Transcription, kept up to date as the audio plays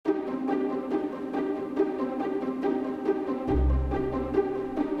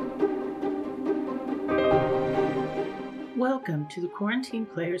to the Quarantine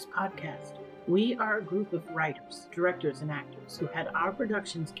Players podcast. We are a group of writers, directors, and actors who had our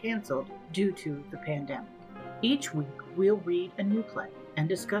productions canceled due to the pandemic. Each week, we'll read a new play and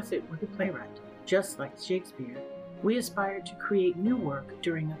discuss it with a playwright. Just like Shakespeare, we aspire to create new work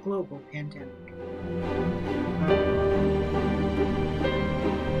during a global pandemic.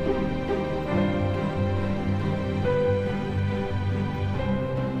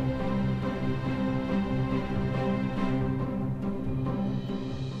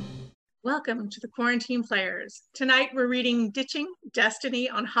 Welcome to the Quarantine Players. Tonight we're reading Ditching Destiny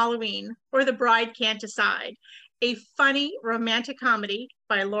on Halloween, or The Bride Can't Decide, a funny romantic comedy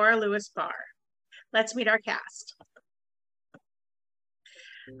by Laura Lewis Barr. Let's meet our cast.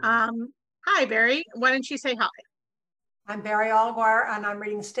 Hi, Barry. Why don't you say hi? I'm Barry Alguire, and I'm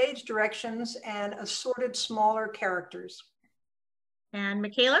reading stage directions and assorted smaller characters. And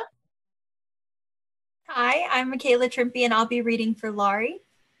Michaela? Hi, I'm Michaela Trimpe, and I'll be reading for Laurie.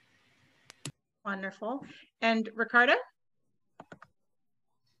 Wonderful. And Ricardo?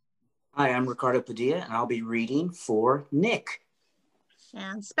 Hi, I'm Ricardo Padilla, and I'll be reading for Nick.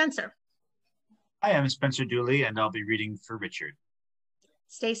 And Spencer? Hi, I'm Spencer Dooley, and I'll be reading for Richard.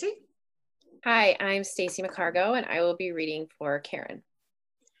 Stacy? Hi, I'm Stacy McCargo, and I will be reading for Karen.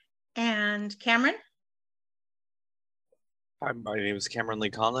 And Cameron? Hi, my name is Cameron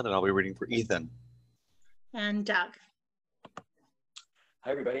Lee Conlon, and I'll be reading for Ethan. And Doug? Hi,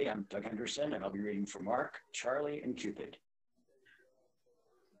 everybody. I'm Doug Henderson, and I'll be reading for Mark, Charlie, and Cupid.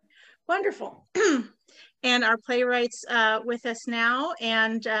 Wonderful. And our playwright's with us now,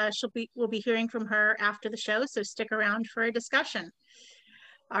 and we'll be hearing from her after the show, so stick around for a discussion.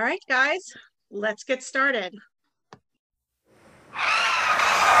 All right, guys, let's get started.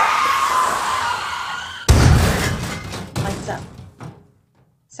 Lights up.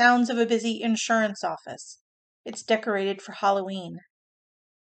 Sounds of a busy insurance office. It's decorated for Halloween.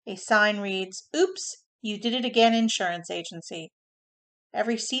 A sign reads, "Oops, you did it again, insurance agency."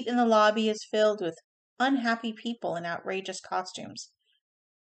 Every seat in the lobby is filled with unhappy people in outrageous costumes.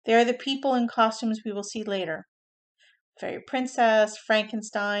 They are the people in costumes we will see later. Fairy Princess,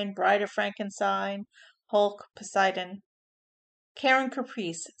 Frankenstein, Bride of Frankenstein, Hulk, Poseidon. Karen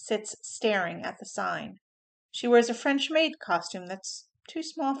Caprice sits staring at the sign. She wears a French maid costume that's too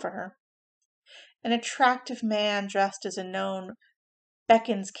small for her. An attractive man dressed as a gnome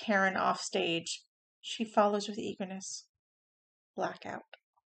beckons Karen off stage. She follows with eagerness. Blackout.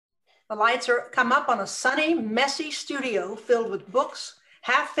 The lights come up on a sunny, messy studio filled with books,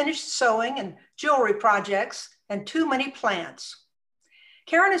 half-finished sewing and jewelry projects, and too many plants.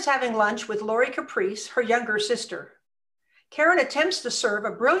 Karen is having lunch with Laurie Caprice, her younger sister. Karen attempts to serve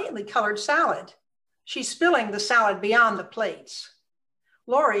a brilliantly colored salad. She's spilling the salad beyond the plates.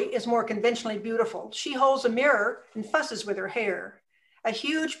 Laurie is more conventionally beautiful. She holds a mirror and fusses with her hair. A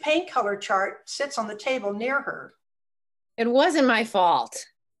huge paint color chart sits on the table near her. It wasn't my fault.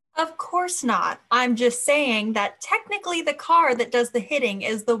 Of course not. I'm just saying that technically the car that does the hitting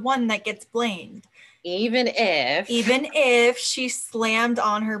is the one that gets blamed. Even if she slammed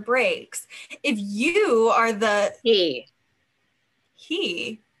on her brakes. If you are the...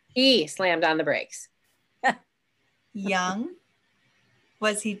 He slammed on the brakes. Young?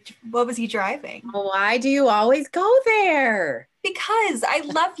 What was he driving? Why do you always go there? Because I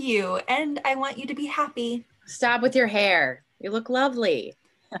love you and I want you to be happy. Stop with your hair. You look lovely.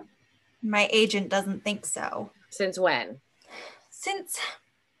 My agent doesn't think so. Since when?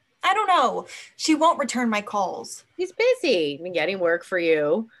 I don't know. She won't return my calls. He's busy getting work for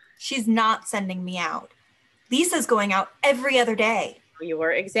you. She's not sending me out. Lisa's going out every other day. You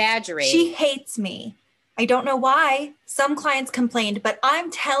were exaggerating. She hates me. I don't know why. Some clients complained, but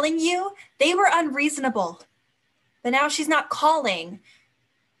I'm telling you, they were unreasonable. But now she's not calling.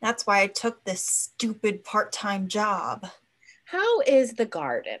 That's why I took this stupid part-time job. How is the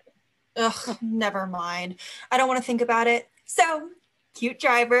garden? Ugh, never mind. I don't want to think about it. So, cute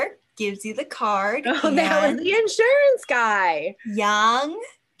driver gives you the card. Oh, that was the insurance guy. Young,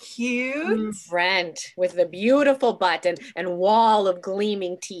 cute. Brent with the beautiful butt and wall of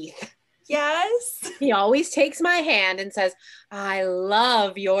gleaming teeth. Yes. He always takes my hand and says, "I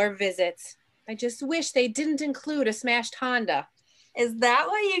love your visits. I just wish they didn't include a smashed Honda." Is that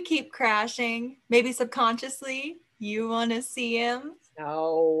why you keep crashing? Maybe subconsciously you want to see him?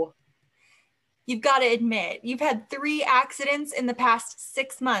 No. You've got to admit, you've had 3 accidents in the past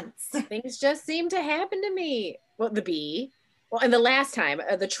 6 months. Things just seem to happen to me. Well, the bee. Well, and the last time,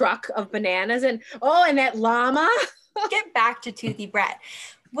 the truck of bananas and that llama. Get back to Toothy Brett.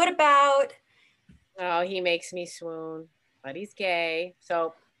 What about... Oh, he makes me swoon. But he's gay,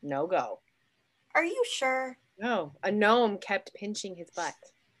 so no go. Are you sure? Oh, a gnome kept pinching his butt.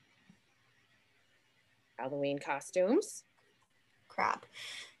 Halloween costumes. Crap.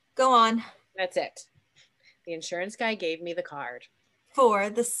 Go on. That's it. The insurance guy gave me the card. For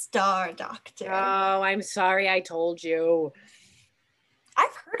the Star Doctor. Oh, I'm sorry I told you.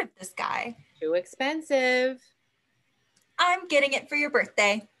 I've heard of this guy. Too expensive. I'm getting it for your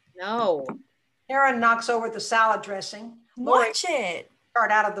birthday. No. Karen knocks over the salad dressing. Watch it.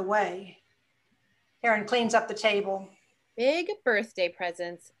 Cart out of the way. Karen cleans up the table. Big birthday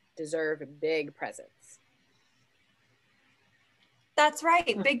presents deserve big presents. That's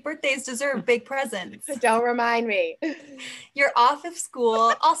right. Big birthdays deserve big presents. Don't remind me. You're off of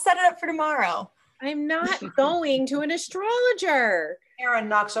school. I'll set it up for tomorrow. I'm not going to an astrologer. Karen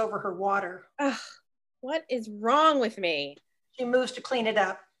knocks over her water. Ugh, what is wrong with me? She moves to clean it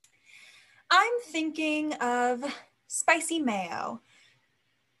up. I'm thinking of spicy mayo,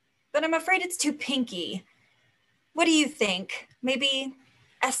 but I'm afraid it's too pinky. What do you think? Maybe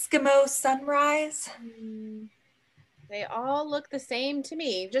Eskimo sunrise? They all look the same to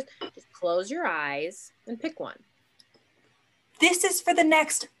me. Just close your eyes and pick one. This is for the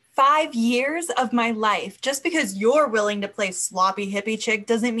next 5 years of my life. Just because you're willing to play sloppy hippie chick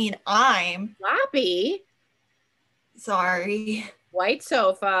doesn't mean I'm. Sloppy? Sorry. White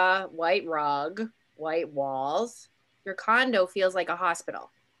sofa, white rug, white walls. Your condo feels like a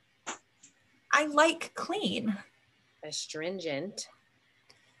hospital. I like clean. Astringent.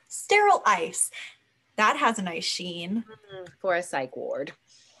 Sterile ice. That has a nice sheen. For a psych ward.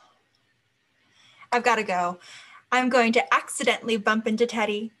 I've got to go. I'm going to accidentally bump into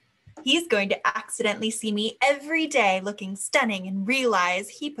Teddy. He's going to accidentally see me every day looking stunning and realize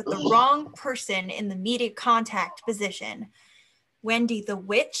he put the wrong person in the media contact position. Wendy the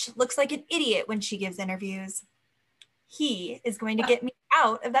witch looks like an idiot when she gives interviews. He is going to get me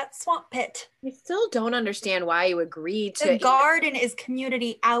out of that swamp pit. I still don't understand why you agreed to... The garden is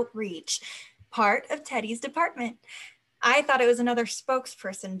community outreach, part of Teddy's department. I thought it was another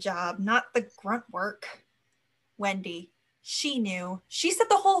spokesperson job, not the grunt work. Wendy, she knew. She set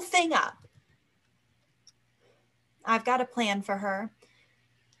the whole thing up. I've got a plan for her.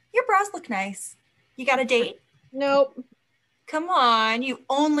 Your brows look nice. You got a date? Nope. Come on, you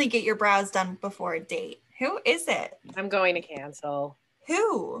only get your brows done before a date. Who is it? I'm going to cancel.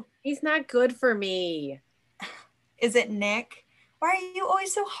 Who? He's not good for me. Is it Nick? Why are you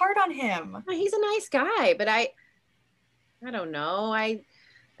always so hard on him? He's a nice guy, but I don't know. I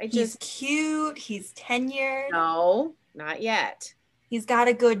He's cute. He's tenured. No, not yet. He's got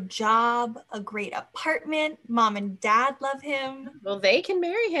a good job, a great apartment. Mom and dad love him. Well, they can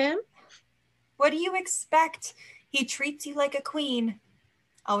marry him. What do you expect? He treats you like a queen.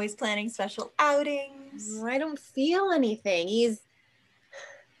 Always planning special outings. I don't feel anything. He's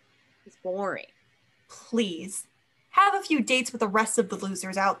boring. Please. Have a few dates with the rest of the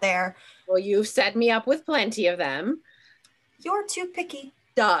losers out there. Well, you've set me up with plenty of them. You're too picky.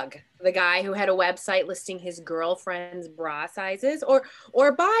 Doug, the guy who had a website listing his girlfriend's bra sizes,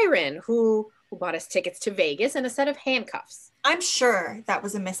 or Byron, who bought us tickets to Vegas and a set of handcuffs. I'm sure that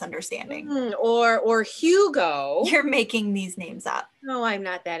was a misunderstanding. Or Hugo. You're making these names up. No, I'm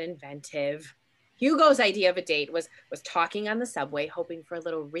not that inventive. Hugo's idea of a date was talking on the subway, hoping for a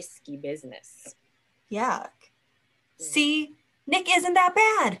little risky business. Yuck. See, Nick isn't that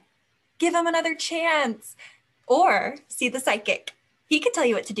bad. Give him another chance. Or see the psychic. He could tell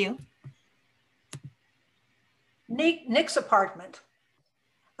you what to do. Nick's apartment.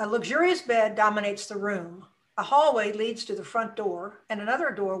 A luxurious bed dominates the room. A hallway leads to the front door, and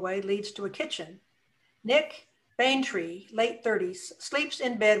another doorway leads to a kitchen. Nick Baintree, late 30s, sleeps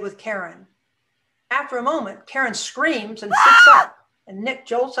in bed with Karen. After a moment, Karen screams and sits up, and Nick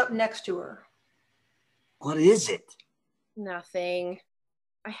jolts up next to her. What is it? Nothing.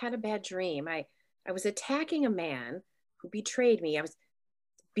 I had a bad dream. I was attacking a man who betrayed me. I was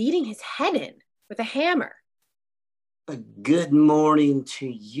beating his head in with a hammer. A good morning to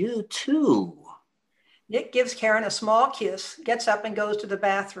you, too. Nick gives Karen a small kiss, gets up and goes to the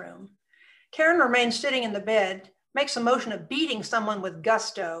bathroom. Karen remains sitting in the bed, makes a motion of beating someone with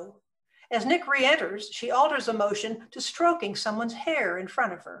gusto. As Nick re-enters, she alters the motion to stroking someone's hair in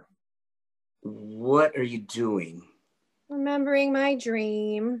front of her. What are you doing? Remembering my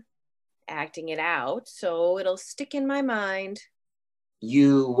dream, acting it out so it'll stick in my mind.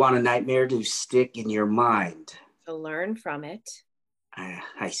 You want a nightmare to stick in your mind? To learn from it.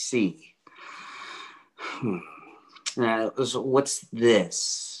 I see. So what's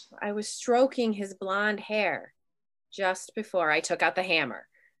this? I was stroking his blonde hair just before I took out the hammer.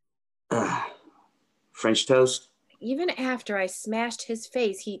 French toast? Even after I smashed his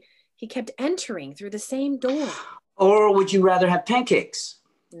face, he He kept entering through the same door. Or would you rather have pancakes?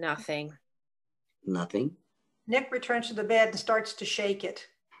 Nothing. Nothing. Nick returns to the bed and starts to shake it.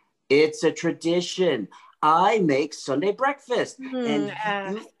 It's a tradition. I make Sunday breakfast. And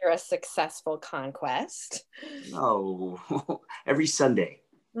After a successful conquest. No, every Sunday.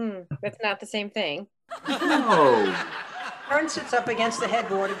 That's not the same thing. No. Karen sits up against the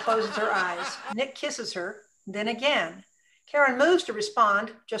headboard and closes her eyes. Nick kisses her, then again. Karen moves to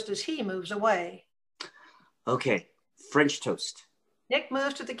respond just as he moves away. Okay, French toast. Nick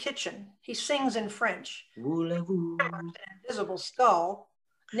moves to the kitchen. He sings in French. Voulez-vous? An invisible skull.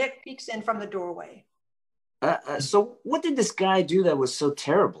 Nick peeks in from the doorway. So what did this guy do that was so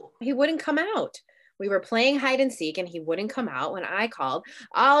terrible? He wouldn't come out. We were playing hide and seek and he wouldn't come out when I called,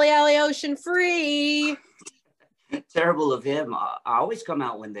 Ollie, Ollie, ocean free. Terrible of him. I always come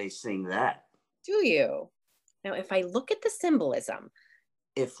out when they sing that. Do you? Now, if I look at the symbolism.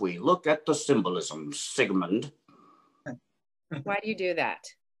 If we look at the symbolism, Sigmund. Why do you do that?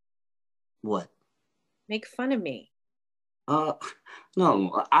 What? Make fun of me.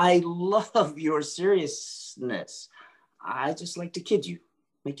 No, I love your seriousness. I just like to kid you,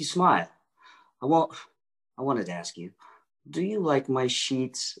 make you smile. I wanted to ask you, do you like my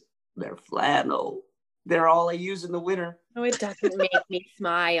sheets? They're flannel. They're all I use in the winter. No, it doesn't make me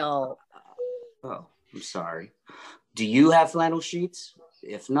smile. Oh, I'm sorry. Do you have flannel sheets?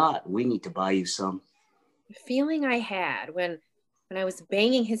 If not, we need to buy you some. The feeling I had when I was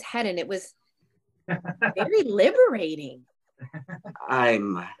banging his head in, it was very liberating.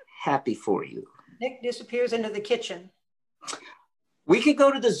 I'm happy for you. Nick disappears into the kitchen. We could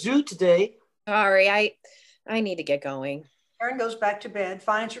go to the zoo today. Sorry, I need to get going. Karen goes back to bed,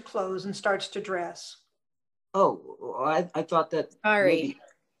 finds her clothes, and starts to dress. Oh, I thought that... Sorry. Maybe...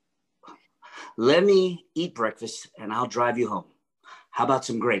 Let me eat breakfast and I'll drive you home. How about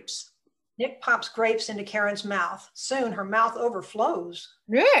some grapes? Nick pops grapes into Karen's mouth. Soon her mouth overflows.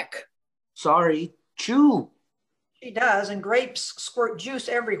 Nick! Sorry, chew. She does, and grapes squirt juice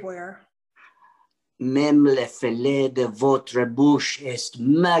everywhere. Même le filet de votre bouche est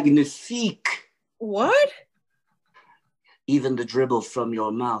magnifique. What? Even the dribble from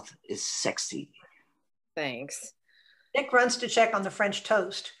your mouth is sexy. Thanks. Nick runs to check on the French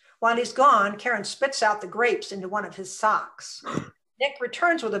toast. While he's gone, Karen spits out the grapes into one of his socks. Nick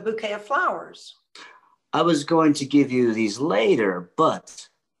returns with a bouquet of flowers. I was going to give you these later, but,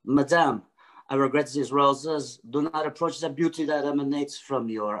 Madame, I regret these roses do not approach the beauty that emanates from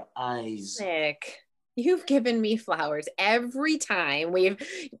your eyes. Nick, you've given me flowers every time we've...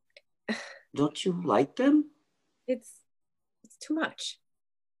 Don't you like them? It's too much.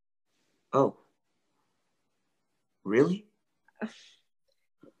 Oh. Really?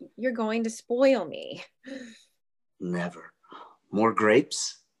 You're going to spoil me. Never. More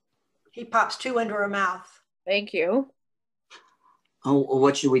grapes? He pops two into her mouth. Thank you. Oh,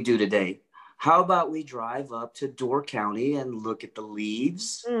 what should we do today? How about we drive up to Door County and look at the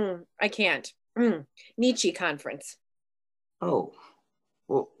leaves? I can't. Nietzsche conference. Oh,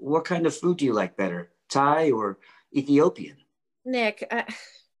 well, what kind of food do you like better? Thai or Ethiopian? Nick, I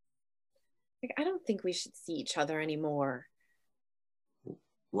don't think we should see each other anymore.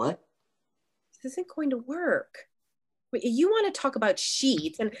 What? This isn't going to work. You want to talk about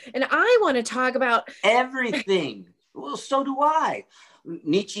sheets, and I want to talk about... Everything. Well, so do I.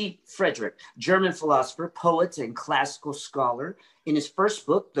 Nietzsche Friedrich, German philosopher, poet, and classical scholar. In his first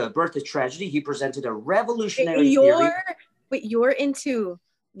book, The Birth of Tragedy, he presented a revolutionary theory. Wait, you're into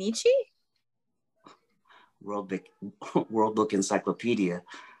Nietzsche? World Book Encyclopedia.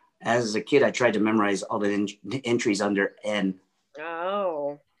 As a kid, I tried to memorize all the entries under N.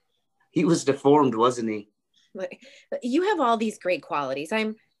 Oh. He was deformed, wasn't he? You have all these great qualities.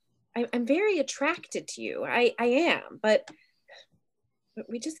 I'm very attracted to you. I am, but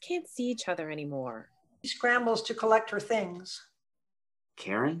we just can't see each other anymore. She scrambles to collect her things.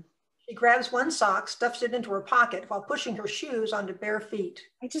 Karen? She grabs one sock, stuffs it into her pocket while pushing her shoes onto bare feet.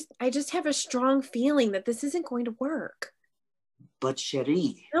 I just have a strong feeling that this isn't going to work. But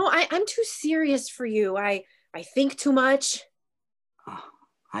Cherie. No, I'm too serious for you. I think too much. Oh,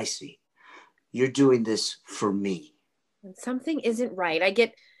 I see. You're doing this for me. When something isn't right, I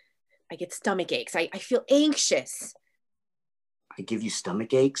get stomach aches. I feel anxious. I give you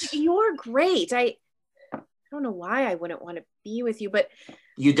stomach aches? You're great. I don't know why I wouldn't want to be with you, but...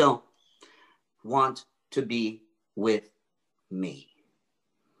 You don't want to be with me.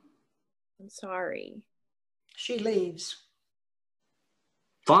 I'm sorry. She leaves.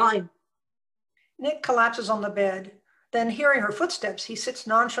 Fine. Nick collapses on the bed. Then, hearing her footsteps, he sits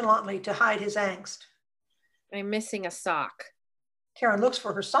nonchalantly to hide his angst. I'm missing a sock. Karen looks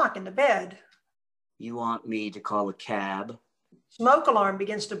for her sock in the bed. You want me to call a cab? Smoke alarm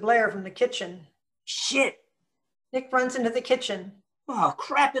begins to blare from the kitchen. Shit! Nick runs into the kitchen. Oh,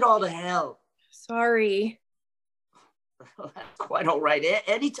 crap it all to hell. Sorry. That's quite all right.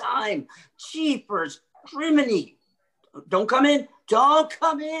 Anytime. Jeepers, criminy. Don't come in. Don't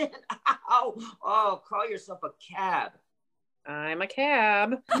come in. Ow. Oh, call yourself a cab. I'm a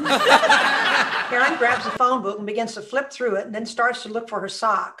cab. Karen grabs the phone book and begins to flip through it and then starts to look for her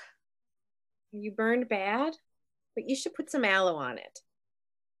sock. You burned bad? But you should put some aloe on it.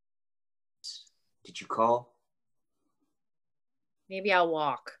 Did you call? Maybe I'll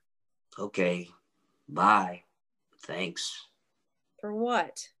walk. Okay. Bye. Thanks. For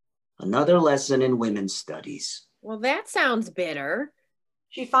what? Another lesson in women's studies. Well, that sounds bitter.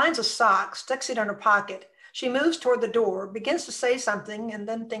 She finds a sock, sticks it in her pocket. She moves toward the door, begins to say something, and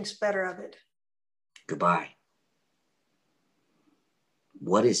then thinks better of it. Goodbye.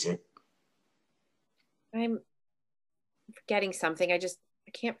 What is it? I'm forgetting something. I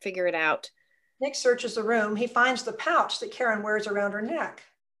can't figure it out. Nick searches the room. He finds the pouch that Karen wears around her neck.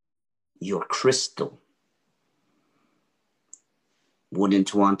 Your crystal.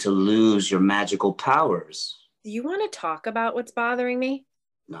 Wouldn't want to lose your magical powers. Do you want to talk about what's bothering me?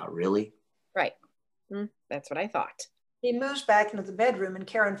 Not really. Right. That's what I thought. He moves back into the bedroom and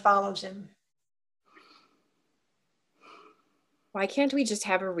Karen follows him. Why can't we just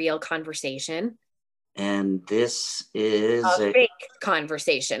have a real conversation? And this is a fake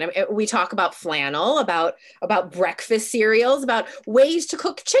conversation. I mean, we talk about flannel, about breakfast cereals, about ways to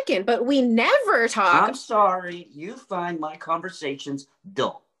cook chicken, but we never talk. I'm sorry, you find my conversations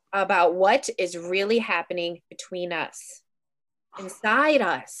dull. About what is really happening between us, inside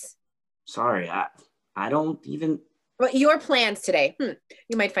us. Sorry, I don't even. Well, your plans today.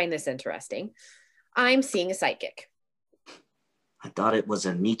 You might find this interesting. I'm seeing a psychic. I thought it was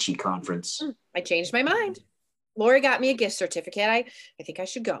a Nietzsche conference. I changed my mind. Lori got me a gift certificate. I think I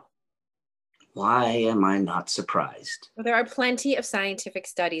should go. Why am I not surprised? Well, there are plenty of scientific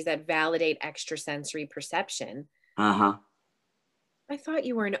studies that validate extrasensory perception. Uh-huh. I thought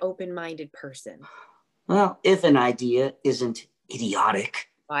you were an open-minded person. Well, if an idea isn't idiotic.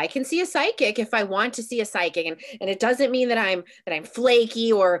 I can see a psychic if I want to see a psychic, and it doesn't mean that I'm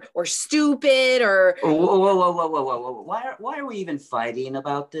flaky or stupid or. Whoa! Why are we even fighting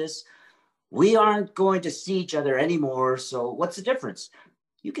about this? We aren't going to see each other anymore, so what's the difference?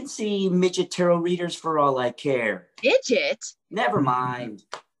 You can see midget tarot readers for all I care. Midget? Never mind.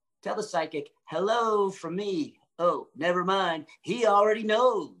 Tell the psychic hello from me. Oh, never mind. He already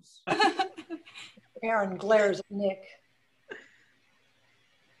knows. Karen glares at Nick.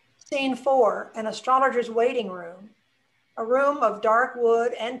 Scene 4, an astrologer's waiting room. A room of dark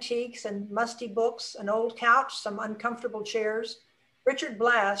wood, antiques, and musty books, an old couch, some uncomfortable chairs. Richard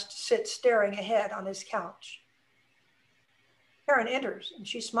Blast sits staring ahead on his couch. Karen enters, and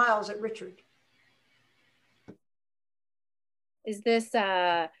she smiles at Richard. Is this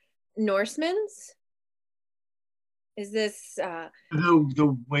Norseman's? Is this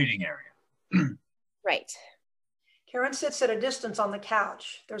the waiting area? Right. Karen sits at a distance on the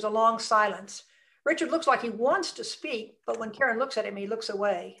couch. There's a long silence. Richard looks like he wants to speak, but when Karen looks at him, he looks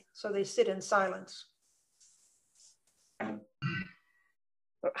away. So they sit in silence.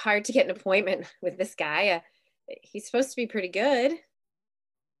 Hard to get an appointment with this guy. He's supposed to be pretty good.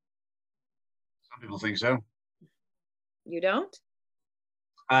 Some people think so. You don't?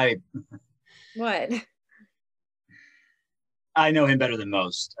 What? I know him better than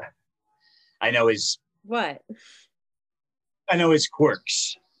most. I know his... What? I know his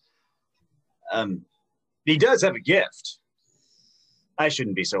quirks. He does have a gift. I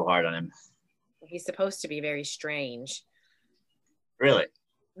shouldn't be so hard on him. He's supposed to be very strange. Really?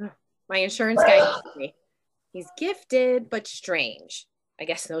 My insurance guy told me. He's gifted, but strange. I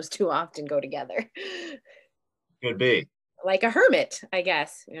guess those two often go together. Could be. Like a hermit, I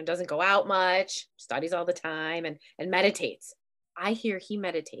guess. Doesn't go out much, studies all the time, and meditates. I hear he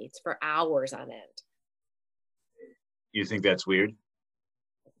meditates for hours on end. You think that's weird?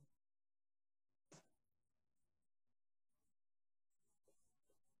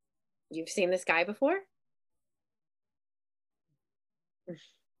 You've seen this guy before?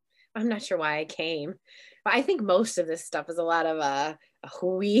 I'm not sure why I came. But I think most of this stuff is a lot of a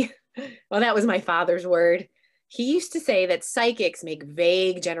hooey. Well, that was my father's word. He used to say that psychics make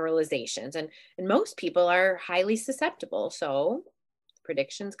vague generalizations, and most people are highly susceptible, so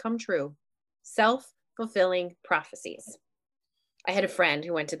predictions come true. Self-fulfilling prophecies. I had a friend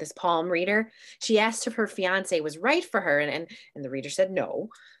who went to this palm reader. She asked if her fiance was right for her, and the reader said no.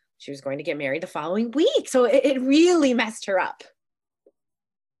 She was going to get married the following week, so it really messed her up.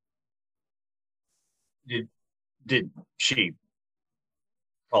 Did she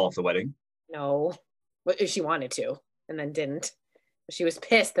call off the wedding? No, well, she wanted to and then didn't. She was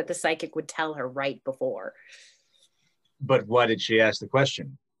pissed that the psychic would tell her right before. But why did she ask the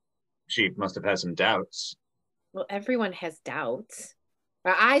question? She must have had some doubts. Well, everyone has doubts.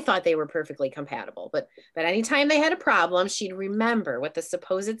 I thought they were perfectly compatible, but anytime they had a problem, she'd remember what the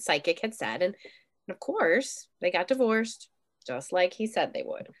supposed psychic had said. And of course, they got divorced, just like he said they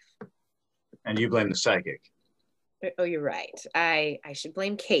would. And you blame the psychic. Oh, you're right. I should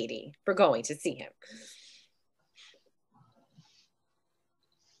blame Katie for going to see him.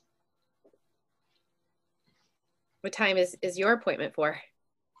 What time is your appointment for?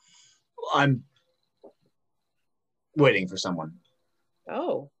 I'm waiting for someone.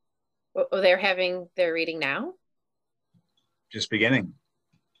 Oh, they're having their reading now? Just beginning.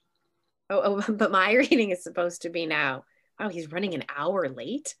 Oh, but my reading is supposed to be now. Wow, he's running an hour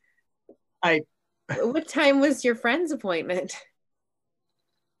late? What time was your friend's appointment?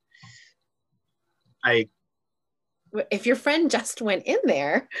 If your friend just went in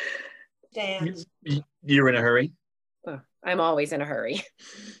there. Dan. You're in a hurry? Oh, I'm always in a hurry.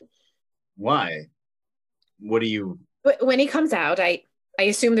 Why? What do you... When he comes out, I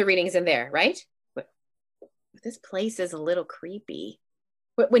assume the reading's in there, right? But this place is a little creepy.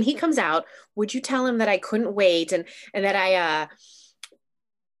 But when he comes out, would you tell him that I couldn't wait and that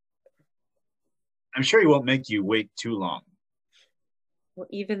I'm sure he won't make you wait too long. Well,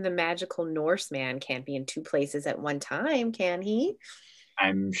 even the magical Norseman can't be in two places at one time, can he?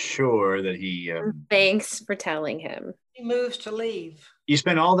 I'm sure that he... Thanks for telling him. He moves to leave. You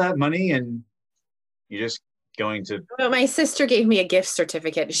spent all that money and you're just going to... Well, my sister gave me a gift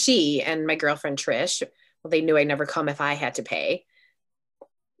certificate. She and my girlfriend Trish, well, they knew I'd never come if I had to pay.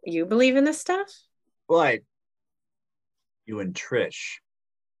 You believe in this stuff? Well, you and Trish.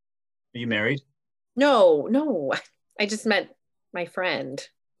 Are you married? No. I just met my friend.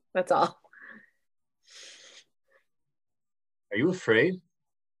 That's all. Are you afraid?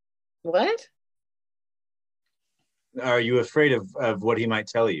 What? Are you afraid of what he might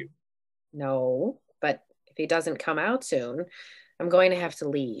tell you? No, but if he doesn't come out soon, I'm going to have to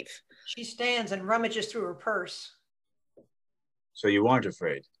leave. She stands and rummages through her purse. So you aren't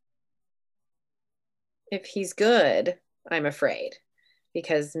afraid? If he's good, I'm afraid,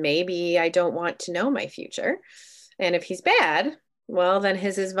 because maybe I don't want to know my future. And if he's bad, well, then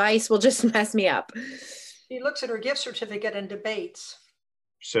his advice will just mess me up. She looks at her gift certificate and debates.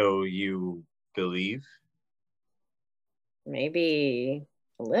 So you believe? Maybe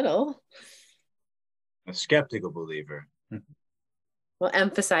a little. A skeptical believer. We'll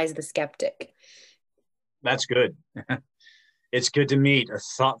emphasize the skeptic. That's good. It's good to meet a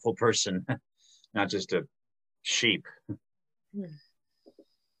thoughtful person, not just a sheep. Well,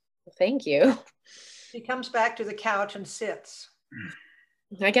 thank you. She comes back to the couch and sits.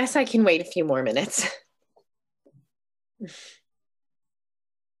 I guess I can wait a few more minutes.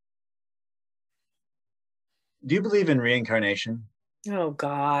 Do you believe in reincarnation? Oh,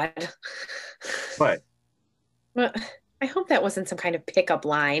 God. What? Well, I hope that wasn't some kind of pickup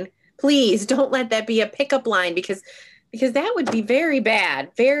line. Please don't let that be a pickup line because that would be very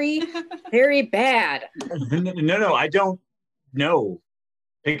bad. Very, very bad. No, I don't know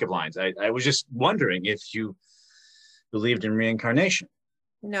pickup lines. I was just wondering if you believed in reincarnation.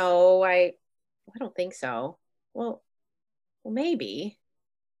 No, I don't think so. Well, maybe.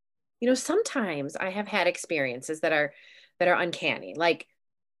 You know, sometimes I have had experiences that are uncanny. Like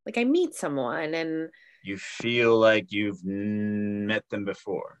I meet someone and you feel like you've met them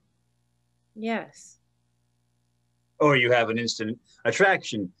before. Yes. Or you have an instant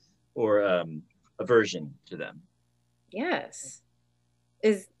attraction or aversion to them. Yes.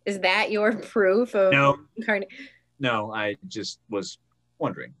 Is that your proof of reincarnation? No, I just was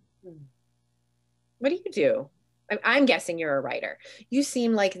wondering. What do you do? I'm guessing you're a writer. You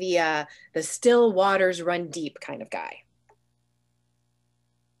seem like the still waters run deep kind of guy.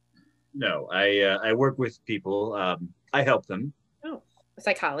 No, I work with people. I help them. Oh, a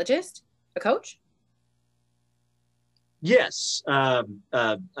psychologist? A coach? Yes. Yeah,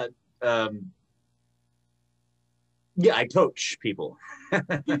 I coach people.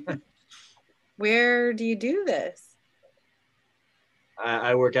 Where do you do this?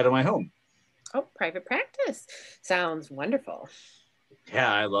 I work out of my home. Oh, private practice. Sounds wonderful.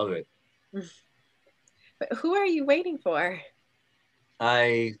 Yeah, I love it. But who are you waiting for?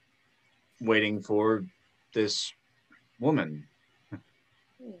 Waiting for this woman.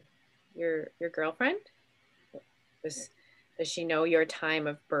 Your girlfriend? Does she know your time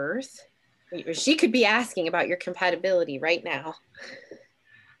of birth? She could be asking about your compatibility right now.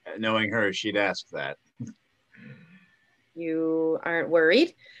 Knowing her, she'd ask that. You aren't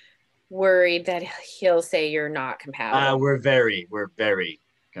worried? Worried that he'll say you're not compatible? We're very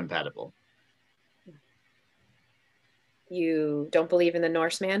compatible. You don't believe in the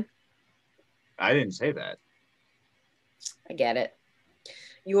Norseman? I didn't say that. I get it.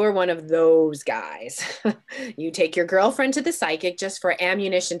 You're one of those guys. You take your girlfriend to the psychic just for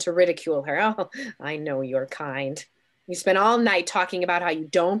ammunition to ridicule her. Oh, I know your kind. You spend all night talking about how you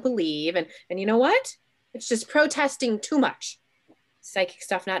don't believe, and you know what? It's just protesting too much. Psychic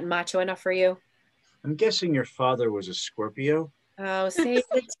stuff not macho enough for you? I'm guessing your father was a Scorpio? Oh, save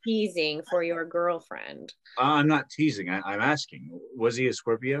the teasing for your girlfriend. I'm not teasing. I'm asking. Was he a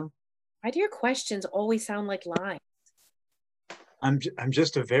Scorpio? Why do your questions always sound like lies? I'm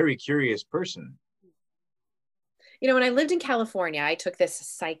just a very curious person. You know, when I lived in California, I took this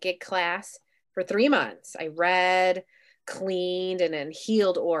psychic class for 3 months. I read, cleaned, and then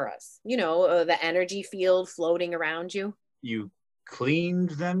healed auras. You know, the energy field floating around you. You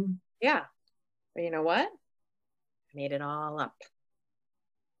cleaned them? Yeah. But you know what? I made it all up.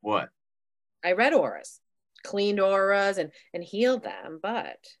 What? I read auras, cleaned auras, and healed them,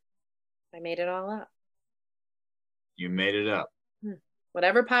 but I made it all up. You made it up?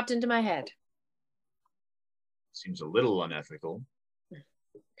 Whatever popped into my head. Seems a little unethical.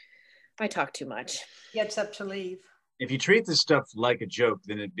 I talk too much. Gets up to leave. If you treat this stuff like a joke,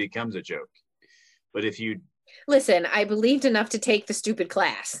 then it becomes a joke. But if you... Listen, I believed enough to take the stupid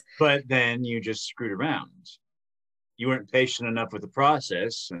class. But then you just screwed around. You weren't patient enough with the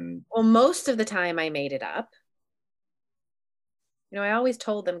process, and... Well, most of the time I made it up. You know, I always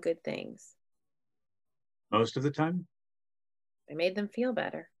told them good things. Most of the time? I made them feel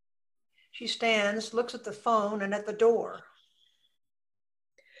better. She stands, looks at the phone and at the door.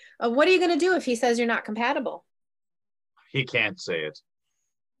 What are you going to do if he says you're not compatible? He can't say it.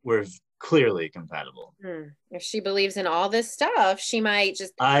 We're clearly compatible. If she believes in all this stuff, she might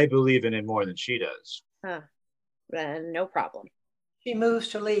just... I believe in it more than she does. Huh. Then no problem. She moves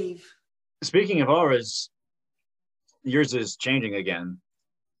to leave. Speaking of auras, yours is changing again.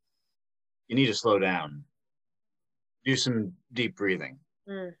 You need to slow down. Do some deep breathing.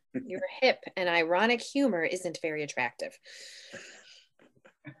 Your hip and ironic humor isn't very attractive.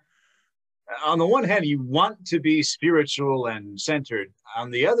 On the one hand, you want to be spiritual and centered. On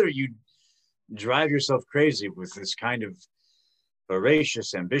the other, you drive yourself crazy with this kind of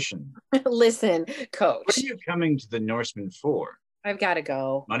voracious ambition. Listen, coach. What are you coming to the Norseman for? I've got to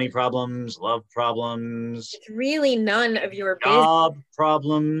go. Money problems, love problems. It's really none of your business. Job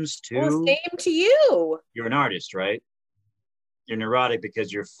problems, too. Well, same to you. You're an artist, right? You're neurotic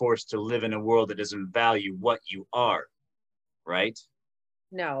because you're forced to live in a world that doesn't value what you are, right?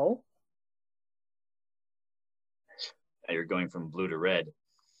 No. Now you're going from blue to red.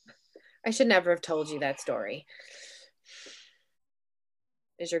 I should never have told you that story.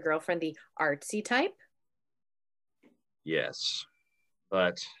 Is your girlfriend the artsy type? Yes,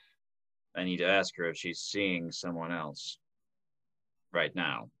 but I need to ask her if she's seeing someone else right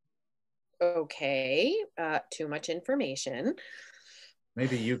now. Okay, too much information.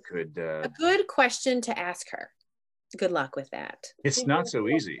 Maybe you could... A good question to ask her. Good luck with that. It's not so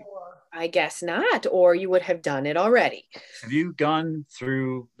easy. I guess not, or you would have done it already. Have you gone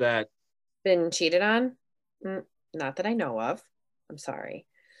through that? Been cheated on? Not that I know of. I'm sorry.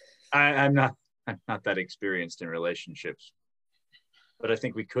 I'm not that experienced in relationships, but I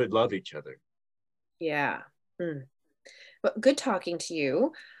think we could love each other. Yeah. But good talking to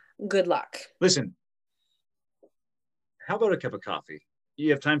you. Good luck. Listen, how about a cup of coffee? You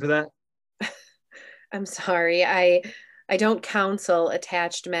have time for that? I'm sorry. I don't counsel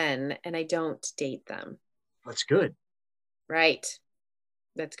attached men, and I don't date them. That's good. Right.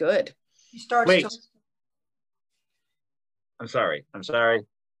 That's good. She starts. Wait. I'm sorry.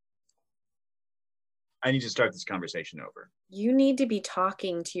 I need to start this conversation over. You need to be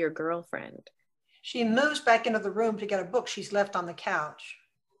talking to your girlfriend. She moves back into the room to get a book she's left on the couch.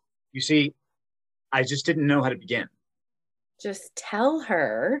 You see, I just didn't know how to begin. Just tell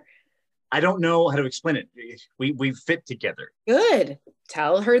her. I don't know how to explain it. We fit together. Good.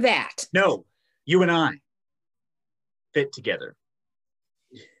 Tell her that. No, you and I fit together.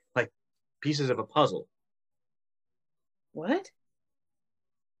 Like pieces of a puzzle. What?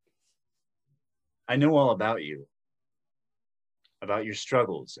 I know all about you. About your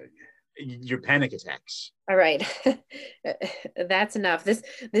struggles, your panic attacks. All right. That's enough. This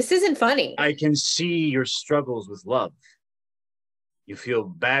isn't funny. I can see your struggles with love. You feel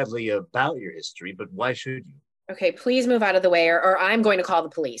badly about your history, but why should you? Okay, please move out of the way or I'm going to call the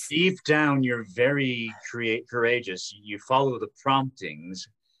police. Deep down, you're very courageous. You follow the promptings,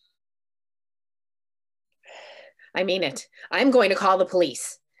 I mean it. I'm going to call the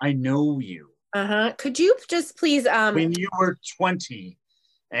police. I know you. Uh-huh. Could you just please, When you were 20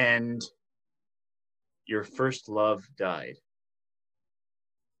 and your first love died,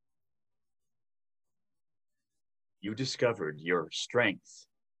 you discovered your strength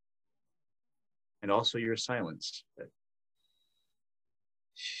and also your silence. But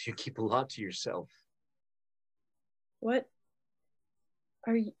you keep a lot to yourself. What?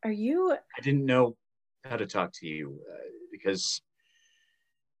 Are you? I didn't know how to talk to you because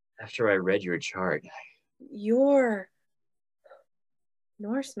after I read your chart, You're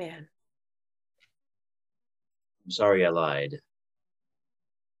Norseman. I'm sorry I lied.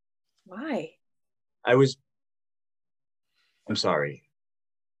 Why? I'm sorry.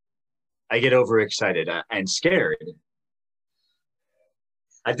 I get overexcited and scared.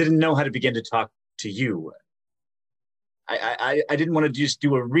 I didn't know how to begin to talk to you. I didn't want to just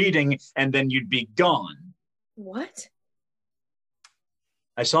do a reading and then you'd be gone. What?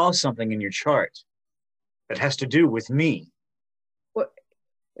 I saw something in your chart that has to do with me. What?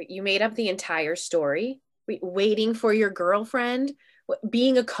 You made up the entire story? Waiting for your girlfriend?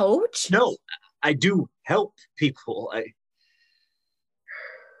 Being a coach? No, I do help people.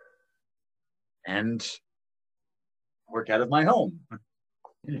 And work out of my home.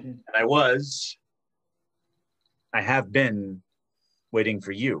 And I have been waiting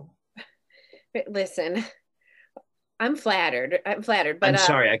for you. Listen, I'm flattered, but I'm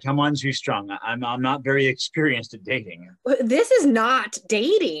sorry, I come on too strong. I'm not very experienced at dating. This is not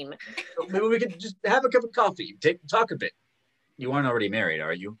dating. Maybe we could just have a cup of coffee, talk a bit. You aren't already married,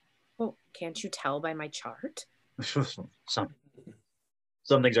 are you? Well, can't you tell by my chart? Some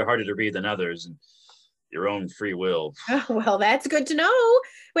things are harder to read than others, and your own free will. Well, that's good to know.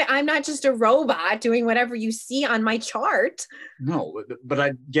 Wait, I'm not just a robot doing whatever you see on my chart. No, but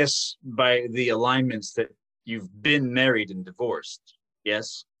I guess by the alignments that you've been married and divorced,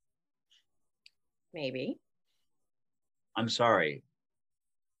 yes? Maybe. I'm sorry.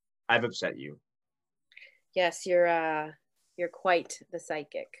 I've upset you. Yes, you're quite the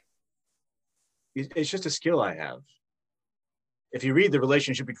psychic. It's just a skill I have. If you read the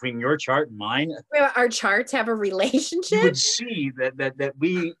relationship between your chart and mine, our charts have a relationship. You would see that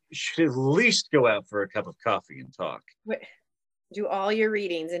we should at least go out for a cup of coffee and talk. Do all your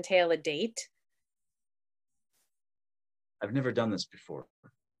readings entail a date? I've never done this before.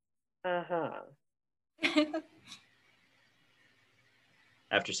 After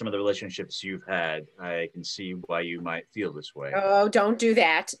some of the relationships you've had, I can see why you might feel this way. Oh, don't do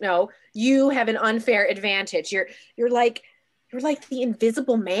that. No, you have an unfair advantage. You're like the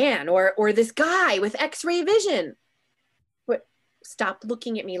Invisible Man or this guy with X-ray vision. Stop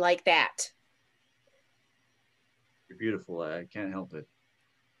looking at me like that. You're beautiful. I can't help it.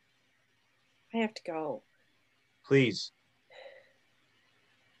 I have to go. Please.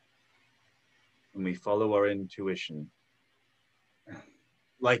 When we follow our intuition,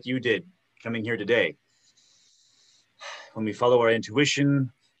 like you did coming here today, when we follow our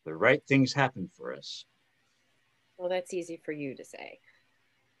intuition, the right things happen for us. Well, that's easy for you to say.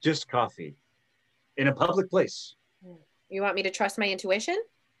 Just coffee in a public place. You want me to trust my intuition?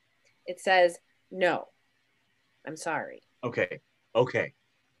 It says no. I'm sorry. Okay.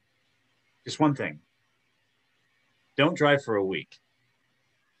 Just one thing. Don't drive for a week.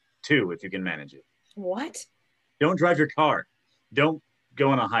 2, if you can manage it. What? Don't drive your car. Don't go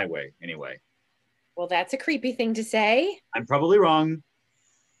on a highway anyway. Well, that's a creepy thing to say. I'm probably wrong.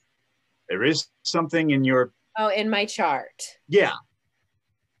 There is something in your... Oh, in my chart. Yeah.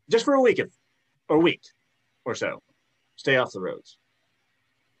 Just for a week or so. Stay off the roads.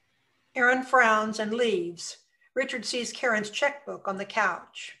 Karen frowns and leaves. Richard sees Karen's checkbook on the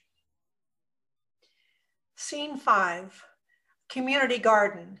couch. Scene 5, community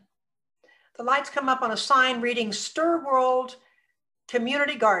garden. The lights come up on a sign reading Stir World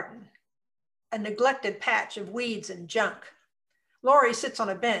Community Garden, a neglected patch of weeds and junk. Lori sits on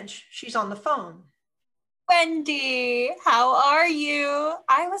a bench. She's on the phone. Wendy, how are you?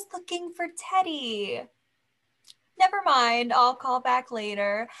 I was looking for Teddy. Never mind, I'll call back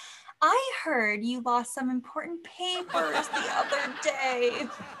later. I heard you lost some important papers the other day.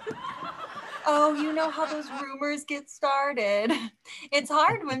 Oh, you know how those rumors get started. It's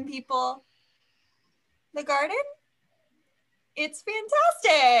hard when people... The garden? It's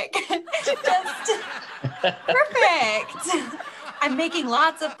fantastic. Just perfect. I'm making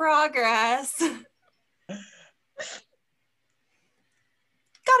lots of progress.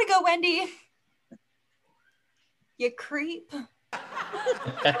 Gotta go, Wendy. You creep.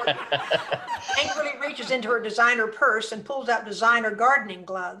 Angrily reaches into her designer purse and pulls out designer gardening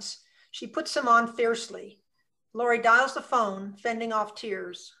gloves. She puts them on fiercely. Lori dials the phone, fending off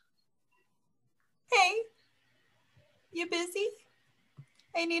tears. Hey, you busy?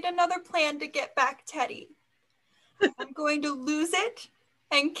 I need another plan to get back Teddy. I'm going to lose it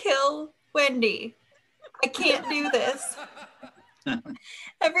and kill Wendy. I can't do this.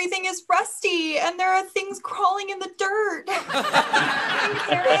 Everything is rusty and there are things crawling in the dirt. And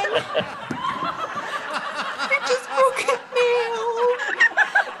Karen, I just broke a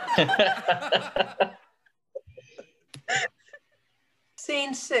nail.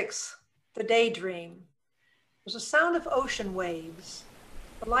 Scene 6, the daydream. There's a sound of ocean waves.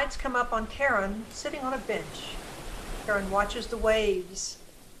 The lights come up on Karen sitting on a bench. Karen watches the waves,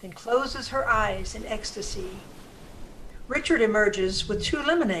 then closes her eyes in ecstasy. Richard emerges with 2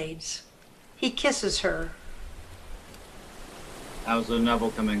 lemonades. He kisses her. How's the novel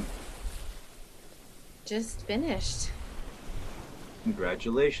coming? Just finished.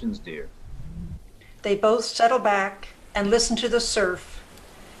 Congratulations, dear. They both settle back and listen to the surf.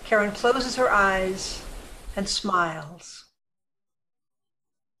 Karen closes her eyes and smiles.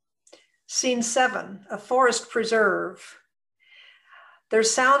 Scene 7, a forest preserve.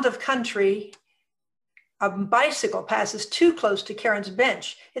 There's sound of country. A bicycle passes too close to Karen's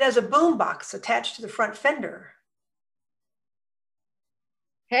bench. It has a boombox attached to the front fender.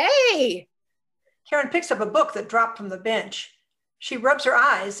 Hey! Karen picks up a book that dropped from the bench. She rubs her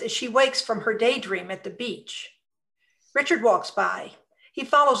eyes as she wakes from her daydream at the beach. Richard walks by. He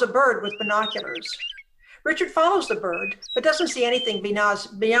follows a bird with binoculars. Richard follows the bird, but doesn't see anything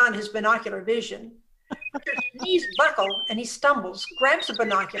beyond his binocular vision. Richard's knees buckle and he stumbles, grabs the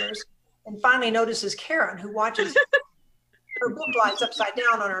binoculars, and finally notices Karen, who watches. Her book lies upside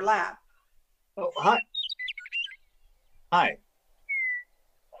down on her lap. Oh, hi. Hi.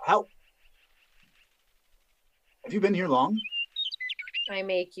 How? Have you been here long? I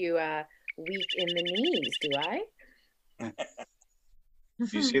make you weak in the knees, do I?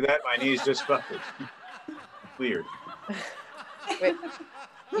 Do you see that? My knees just buckled. Weird. Wait,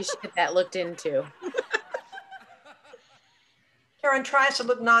 you should get that looked into. Karen tries to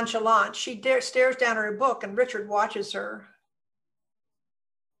look nonchalant. She stares down at her book and Richard watches her.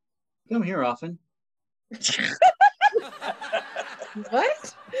 Come here often.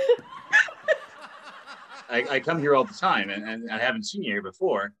 What? I come here all the time and I haven't seen you here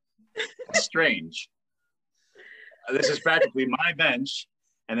before. It's strange. This is practically my bench.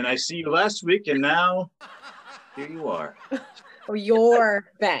 And then I see you last week and now here you are. Oh,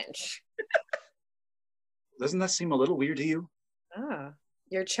 your bench. Doesn't that seem a little weird to you? Ah,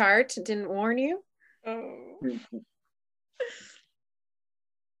 your chart didn't warn you? Oh.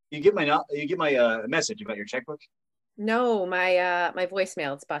 You get my message about your checkbook? No, my my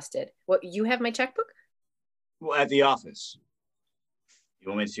voicemail, it's busted. What, you have my checkbook? Well, at the office. You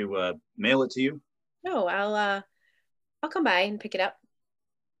want me to mail it to you? No, I'll come by and pick it up.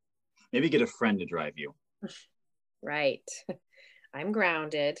 Maybe get a friend to drive you. Right. I'm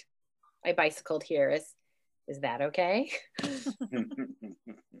grounded. I bicycled here. Is that okay?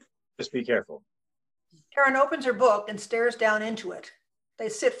 Just be careful. Karen opens her book and stares down into it. They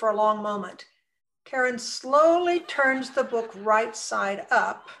sit for a long moment. Karen slowly turns the book right side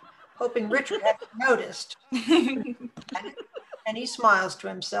up, hoping Richard hadn't noticed. And he smiles to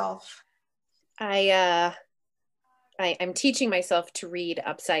himself. I'm teaching myself to read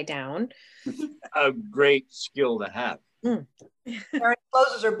upside down. A great skill to have. Karen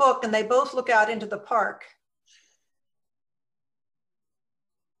closes her book and they both look out into the park.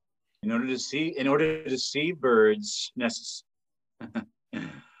 In order to see birds, in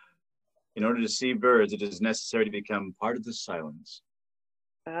order to see birds, it is necessary to become part of the silence.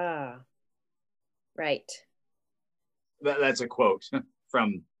 Ah, right. That's a quote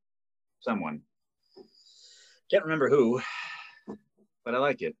from someone. Can't remember who, but I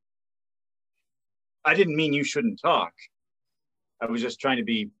like it. I didn't mean you shouldn't talk. I was just trying to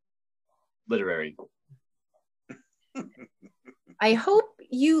be literary. I hope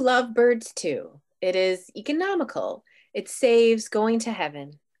you love birds too. It is economical. It saves going to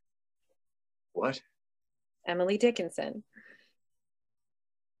heaven. What? Emily Dickinson.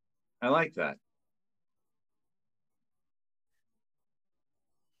 I like that.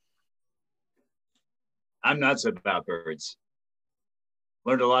 I'm nuts about birds.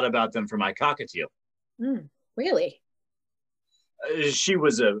 Learned a lot about them from my cockatiel. Really? She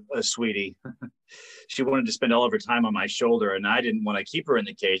was a sweetie. She wanted to spend all of her time on my shoulder, and I didn't want to keep her in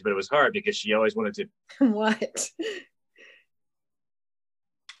the cage, but it was hard because she always wanted to What?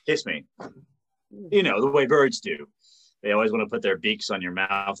 kiss me. You know, the way birds do. They always want to put their beaks on your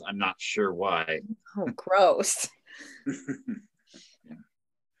mouth. I'm not sure why. Oh, gross. Yeah.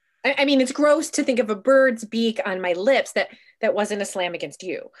 I mean, it's gross to think of a bird's beak on my lips. That wasn't a slam against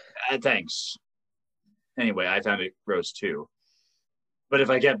you. Thanks. Anyway, I found it gross too. But if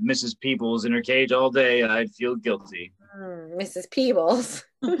I kept Mrs. Peebles in her cage all day, I'd feel guilty. Mrs. Peebles.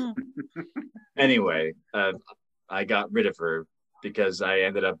 Anyway, I got rid of her because I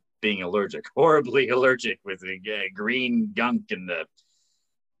ended up being allergic, horribly allergic with the green gunk and the...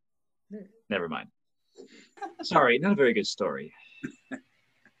 Never mind. Sorry, not a very good story.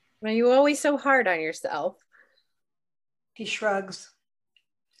 Why are you always so hard on yourself? He shrugs.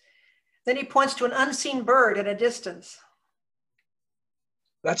 Then he points to an unseen bird at a distance.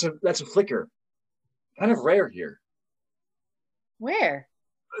 That's a flicker. Kind of rare here. Where?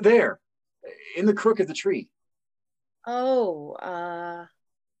 There, in the crook of the tree. Oh,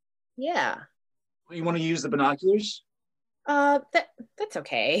 yeah. You want to use the binoculars? That's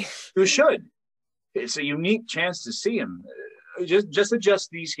okay. You should. It's a unique chance to see him. Just adjust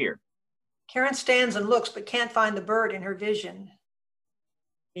these here. Karen stands and looks, but can't find the bird in her vision.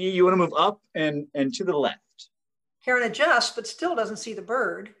 You want to move up and to the left. Karen adjusts, but still doesn't see the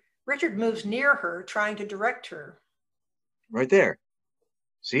bird. Richard moves near her, trying to direct her. Right there.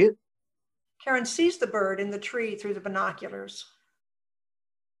 See it? Karen sees the bird in the tree through the binoculars.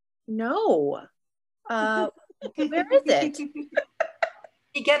 No. Where is it?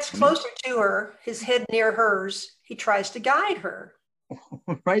 He gets closer to her, his head near hers. He tries to guide her.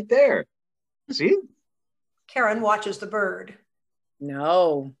 Right there. See it? Karen watches the bird.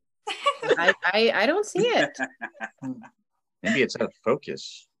 No. I don't see it. Maybe it's out of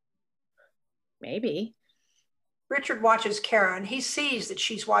focus. Maybe. Richard watches Karen. He sees that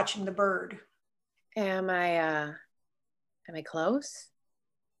she's watching the bird. Am I close?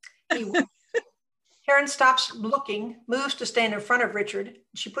 Karen stops looking, moves to stand in front of Richard.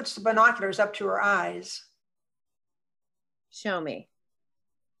 She puts the binoculars up to her eyes. Show me.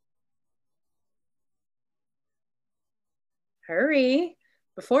 Hurry,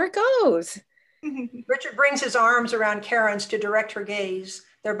 before it goes. Richard brings his arms around Karen's to direct her gaze.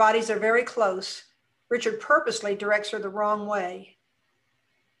 Their bodies are very close. Richard purposely directs her the wrong way.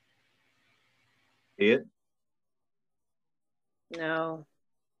 See it? No.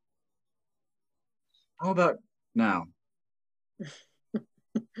 How about now?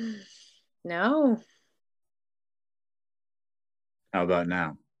 No. How about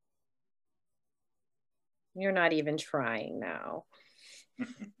now? You're not even trying now.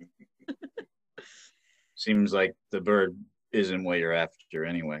 Seems like the bird isn't what you're after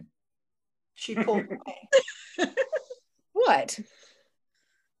anyway. She pulled away. What?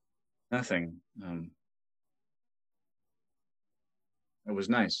 Nothing. It was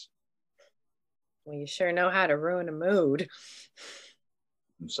nice. Well, you sure know how to ruin a mood.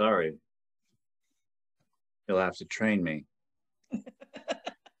 I'm sorry. You'll have to train me.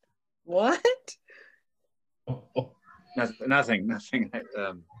 What? Nothing.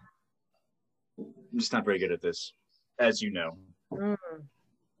 I'm just not very good at this, as you know.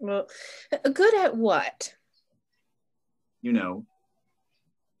 Well, good at what? You know,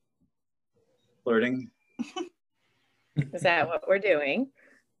 flirting. Is that what we're doing?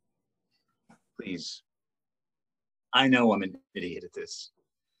 Please. I know I'm an idiot at this.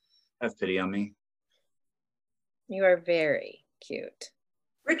 Have pity on me. You are very cute.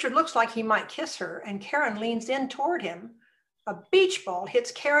 Richard looks like he might kiss her, and Karen leans in toward him. A beach ball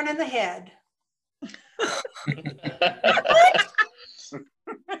hits Karen in the head.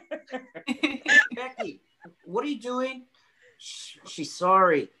 Becky, what are you doing? She's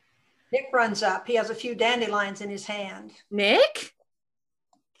sorry. Nick runs up. He has a few dandelions in his hand. Nick?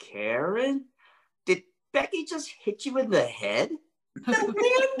 Karen? Did Becky just hit you in the head? The wind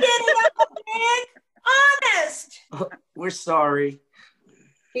did it, Uncle Nick. Honest. Oh, we're sorry.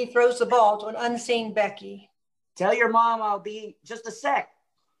 He throws the ball to an unseen Becky. Tell your mom I'll be just a sec.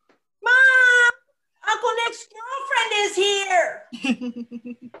 Mom! Uncle Nick's girlfriend is here.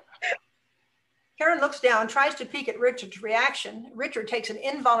 Karen looks down, tries to peek at Richard's reaction. Richard takes an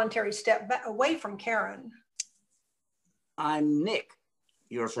involuntary step back away from Karen. I'm Nick.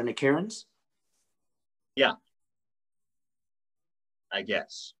 You're a friend of Karen's? Yeah. I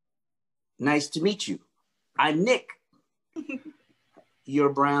guess. Nice to meet you. I'm Nick. Your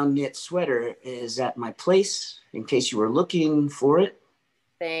brown knit sweater is at my place in case you were looking for it.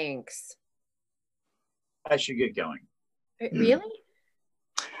 Thanks. I should get going. Really?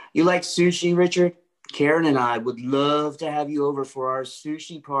 You like sushi, Richard? Karen and I would love to have you over for our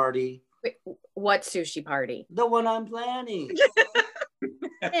sushi party. Wait, what sushi party? The one I'm planning.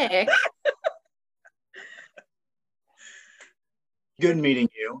 Nick. Good meeting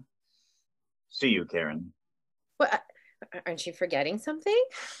you. See you, Karen. What? Aren't you forgetting something?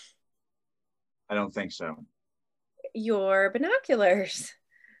 I don't think so. Your binoculars.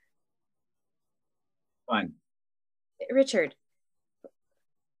 Fine. Richard,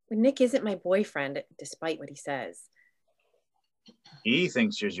 Nick isn't my boyfriend, despite what he says. He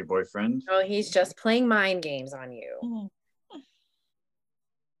thinks you're your boyfriend. Oh, he's just playing mind games on you.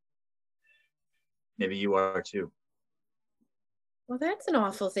 Maybe you are too. Well, that's an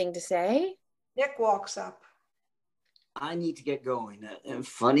awful thing to say. Nick walks up. I need to get going.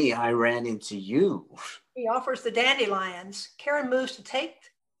 Funny, I ran into you. He offers the dandelions. Karen moves to take,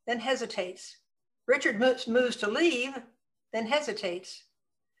 then hesitates. Richard moves to leave, then hesitates.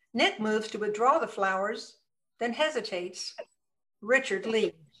 Nick moves to withdraw the flowers, then hesitates. Richard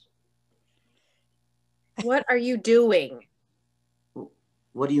leaves. What are you doing?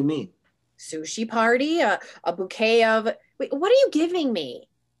 What do you mean? Sushi party? A bouquet of... Wait, what are you giving me?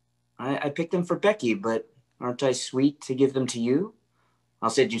 I picked them for Becky, but aren't I sweet to give them to you? I'll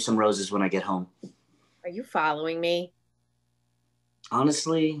send you some roses when I get home. Are you following me?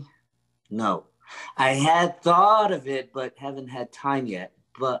 Honestly, no. I had thought of it, but haven't had time yet.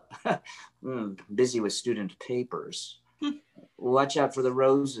 But busy with student papers. Watch out for the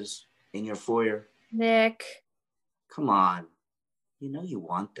roses in your foyer. Nick. Come on. You know you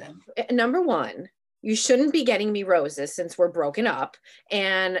want them. Number one, you shouldn't be getting me roses since we're broken up.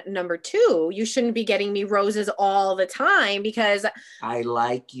 And number two, you shouldn't be getting me roses all the time because... I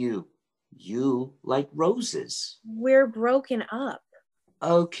like you. You like roses. We're broken up.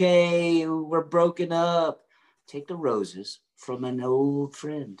 Okay, we're broken up. Take the roses from an old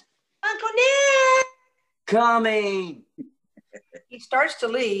friend. Uncle Nick! Coming! He starts to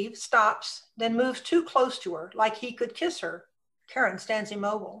leave, stops, then moves too close to her, like he could kiss her. Karen stands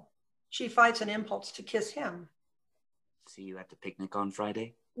immobile. She fights an impulse to kiss him. See you at the picnic on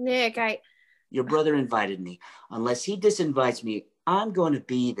Friday? Nick, Your brother invited me. Unless he disinvites me, I'm going to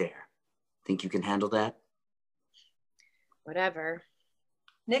be there. Think you can handle that? Whatever.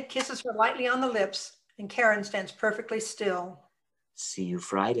 Nick kisses her lightly on the lips, and Karen stands perfectly still. See you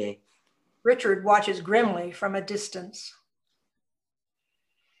Friday. Richard watches grimly from a distance.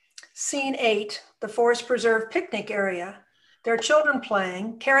 Scene 8, the Forest Preserve picnic area. There are children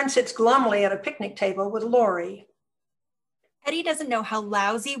playing. Karen sits glumly at a picnic table with Lori. Eddie doesn't know how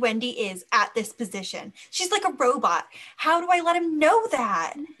lousy Wendy is at this position. She's like a robot. How do I let him know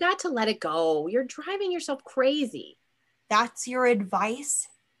that? You've got to let it go. You're driving yourself crazy. That's your advice?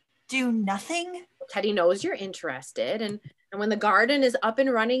 Do nothing? Teddy knows you're interested, and when the garden is up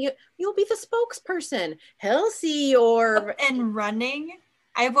and running, you'll be the spokesperson. He'll see your... Up and running?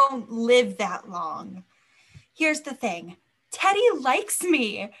 I won't live that long. Here's the thing. Teddy likes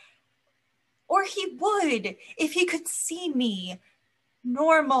me. Or he would if he could see me.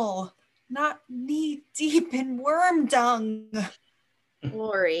 Normal, not knee deep in worm dung.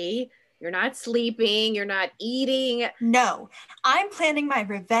 Lori, you're not sleeping, you're not eating. No, I'm planning my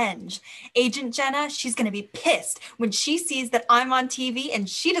revenge. Agent Jenna, she's gonna be pissed when she sees that I'm on TV and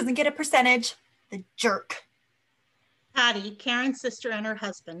she doesn't get a percentage. The jerk. Patty, Karen's sister, and her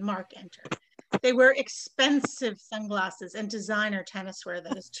husband, Mark, enter. They wear expensive sunglasses and designer tennis wear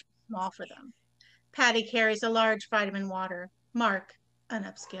that is too small for them. Patty carries a large vitamin water. Mark, an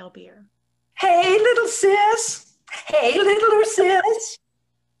upscale beer. Hey, little sis. Hey, littler sis.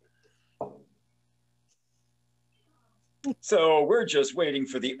 So we're just waiting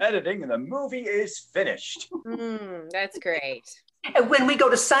for the editing and the movie is finished. That's great. And when we go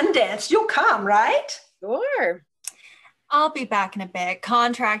to Sundance, you'll come, right? Sure. I'll be back in a bit.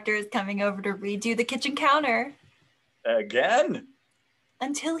 Contractor is coming over to redo the kitchen counter. Again?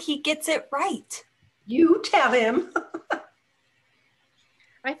 Until he gets it right. You tell him.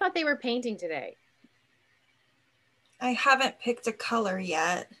 I thought they were painting today. I haven't picked a color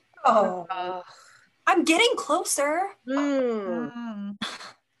yet. Oh. I'm getting closer. Mm.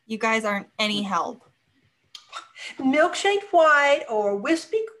 You guys aren't any help. Milkshake white or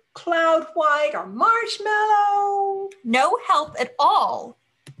wispy cloud white or marshmallow. No help at all.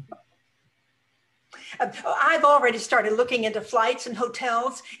 I've already started looking into flights and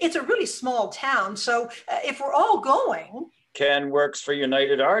hotels. It's a really small town, so if we're all going. Ken works for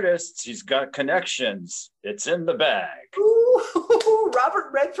United Artists. He's got connections. It's in the bag. Ooh,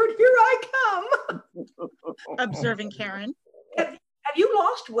 Robert Redford, here I come. Observing Karen. Have you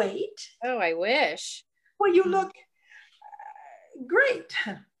lost weight? Oh, I wish. Well, you look great.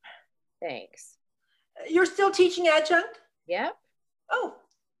 Thanks. You're still teaching adjunct? Yep. Oh,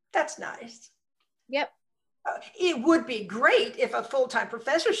 that's nice. Yep. It would be great if a full-time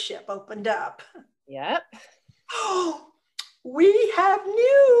professorship opened up. Yep. Oh, we have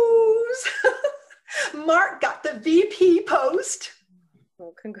news. Mark got the VP post.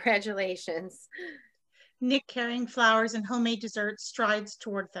 Well, congratulations. Nick, carrying flowers and homemade desserts, strides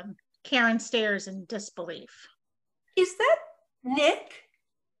toward them. Karen stares in disbelief. Is that Nick?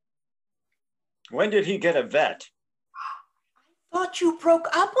 When did he get a vet? Thought you broke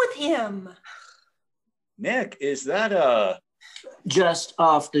up with him. Nick, is that Just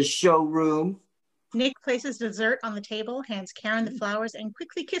off the showroom. Nick places dessert on the table, hands Karen the flowers, and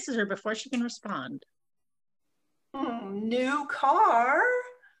quickly kisses her before she can respond. New car?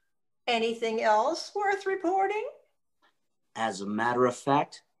 Anything else worth reporting? As a matter of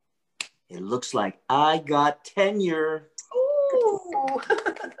fact, it looks like I got tenure. Ooh.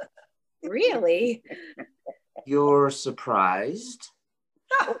 Really? You're surprised?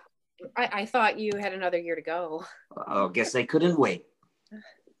 I thought you had another year to go. Oh, guess I couldn't wait.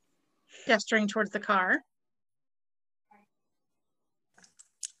 Gesturing towards the car.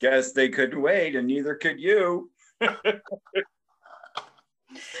 guess they couldn't wait and neither could you.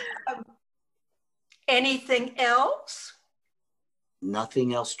 Anything else?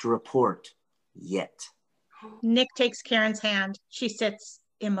 Nothing else to report yet. Nick takes Karen's hand. She sits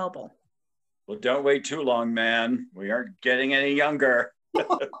immobile. Well, don't wait too long, man. We aren't getting any younger.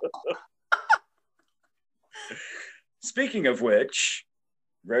 Speaking of which,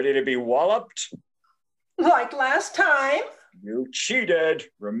 ready to be walloped? Like last time? You cheated,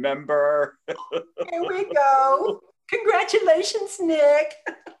 remember? Here we go. Congratulations, Nick.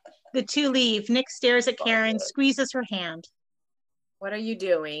 The two leave. Nick stares at Karen, squeezes her hand. What are you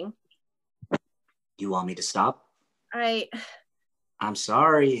doing? You want me to stop? I'm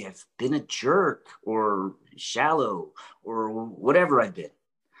sorry. I've been a jerk or shallow or whatever I've been.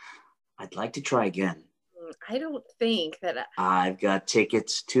 I'd like to try again. I don't think that I've got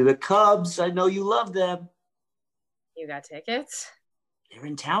tickets to the Cubs. I know you love them. You got tickets? They're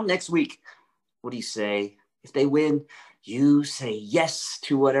in town next week. What do you say? If they win, you say yes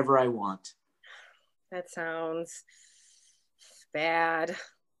to whatever I want. That sounds bad.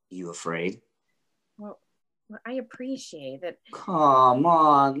 You afraid? Well, I appreciate that. Come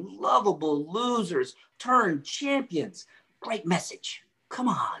on, lovable losers turn champions. Great message. Come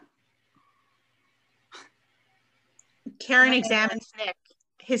on. Karen examines Nick.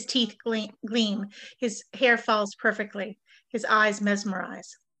 His teeth gleam. His hair falls perfectly. His eyes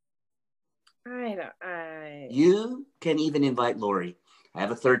mesmerize. You can even invite Lori. I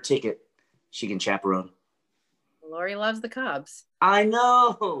have a third ticket. She can chaperone. Lori loves the Cubs. I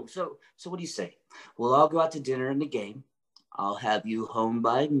know. So what do you say? We'll all go out to dinner and the game. I'll have you home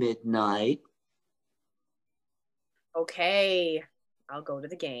by midnight. Okay, I'll go to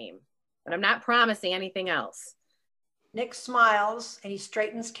the game, but I'm not promising anything else. Nick smiles and he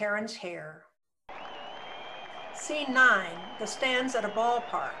straightens Karen's hair. Scene 9, the stands at a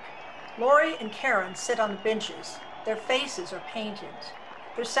ballpark. Lori and Karen sit on the benches. Their faces are painted.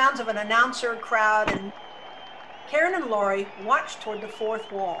 There's sounds of an announcer, crowd, and Karen and Lori watch toward the fourth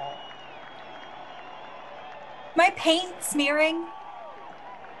wall. My paint smearing?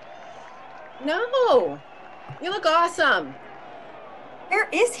 No, you look awesome. Where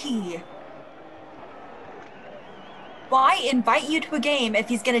is he? Why invite you to a game if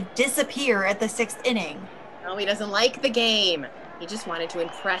he's gonna disappear at the 6th inning? No, he doesn't like the game. He just wanted to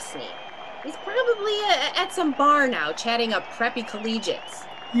impress me. He's probably at some bar now, chatting up preppy collegiates.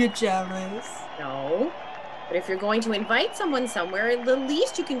 You're jealous? No, but if you're going to invite someone somewhere, the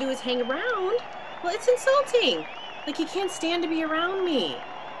least you can do is hang around. Well, it's insulting. Like he can't stand to be around me.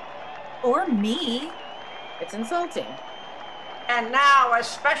 Or me. It's insulting. And now a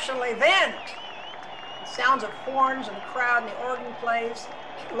special event. The sounds of horns and a crowd and the organ plays.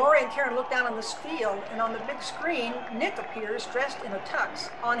 Lori and Karen look down on this field, and on the big screen, Nick appears dressed in a tux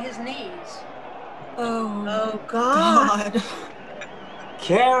on his knees. Oh God.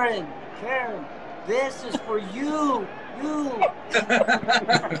 Karen, this is for you.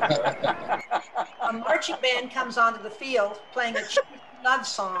 A marching band comes onto the field playing a cheesy love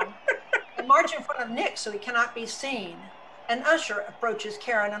song. They march in front of Nick so he cannot be seen. An usher approaches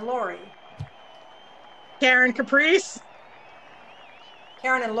Karen and Lori. Karen Caprice?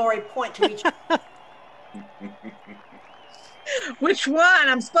 Karen and Lori point to each other. Which one?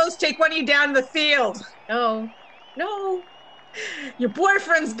 I'm supposed to take one of you down to the field. No. Your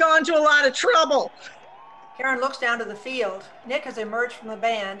boyfriend's gone to a lot of trouble. Karen looks down to the field. Nick has emerged from the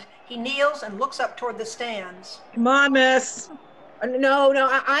band. He kneels and looks up toward the stands. Come on, miss. No,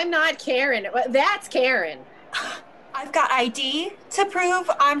 I'm not Karen. That's Karen. I've got ID to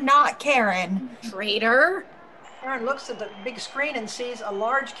prove I'm not Karen. Traitor. Karen looks at the big screen and sees a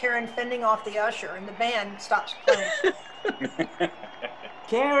large Karen fending off the usher, and the band stops playing.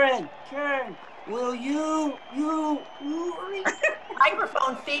 Karen, will you?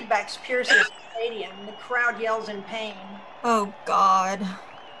 Microphone feedbacks pierces the stadium. The crowd yells in pain. Oh, God.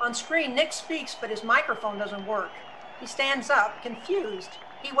 On screen, Nick speaks, but his microphone doesn't work. He stands up, confused.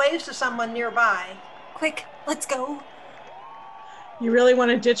 He waves to someone nearby. Quick, let's go. You really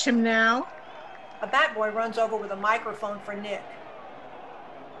want to ditch him now? A bat boy runs over with a microphone for Nick.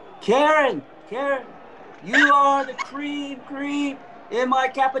 Karen, you are the cream in my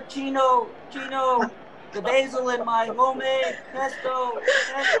cappuccino, the basil in my homemade pesto,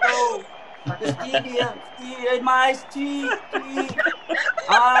 the stevia in my iced tea.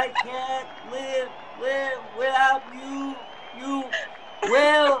 I can't live without you. You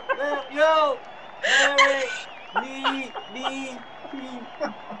will marry me.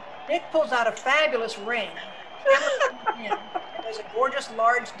 Nick pulls out a fabulous ring. There's a gorgeous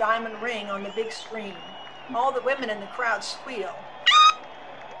large diamond ring on the big screen. All the women in the crowd squeal.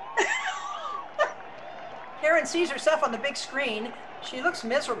 Karen sees herself on the big screen. She looks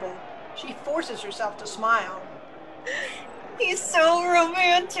miserable. She forces herself to smile. He's so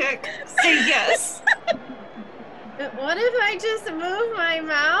romantic. Say yes. What if I just move my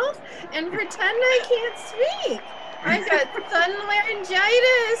mouth and pretend I can't speak? I've got sudden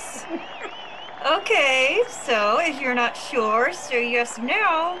laryngitis. Okay, so if you're not sure, say yes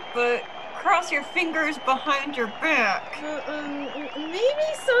now, but cross your fingers behind your back.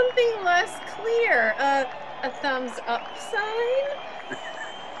 Maybe something less clear. A thumbs up sign?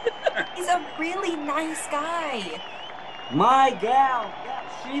 He's a really nice guy. My gal,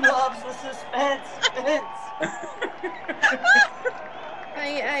 she loves the suspense.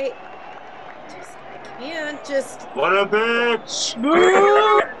 I can't just. What a bitch!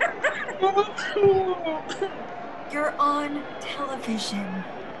 You're on television.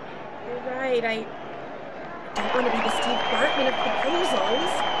 You're right. I don't want to be the Steve Bartman of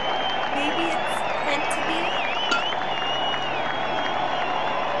proposals. Maybe it's meant to be.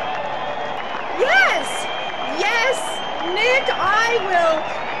 Yes, Nick, I will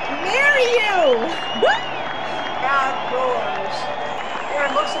marry you. Crowd roars.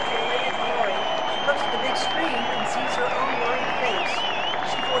 Karen looks at the elated Lori. She looks at the big screen and sees her own worried face.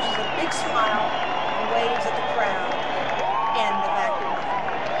 She forces a big smile and waves at the crowd. End of Act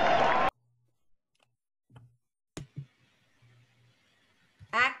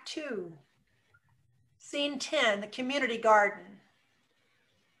 1. Act 2. Scene 10, the community garden.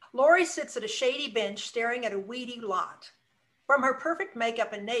 Lori sits at a shady bench staring at a weedy lot. From her perfect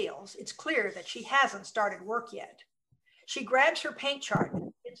makeup and nails, it's clear that she hasn't started work yet. She grabs her paint chart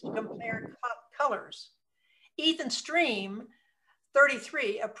and begins to compare colors. Ethan Stream,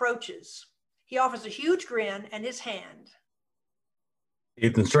 33, approaches. He offers a huge grin and his hand.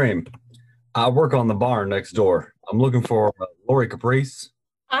 Ethan Stream, I work on the barn next door. I'm looking for Lori Caprice.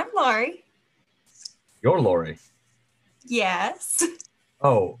 I'm Lori. You're Lori. Yes.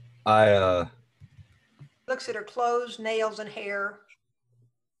 Oh, Looks at her clothes, nails, and hair.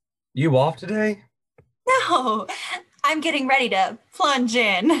 You off today? No, I'm getting ready to plunge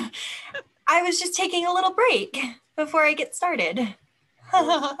in. I was just taking a little break before I get started.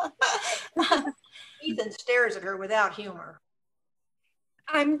 Ethan stares at her without humor.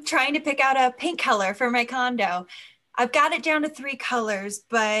 I'm trying to pick out a paint color for my condo. I've got it down to 3 colors,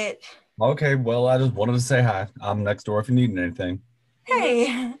 but... Okay, well, I just wanted to say hi. I'm next door if you need anything.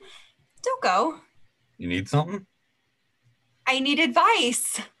 Hey, don't go. You need something? I need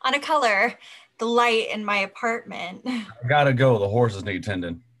advice on a color. The light in my apartment. I gotta go. The horses need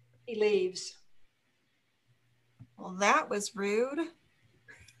tending. He leaves. Well, that was rude.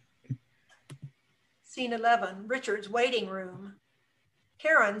 Scene 11, Richard's waiting room.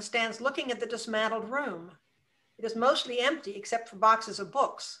 Karen stands looking at the dismantled room. It is mostly empty except for boxes of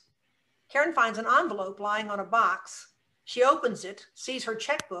books. Karen finds an envelope lying on a box. She opens it, sees her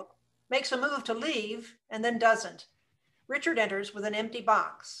checkbook, makes a move to leave, and then doesn't. Richard enters with an empty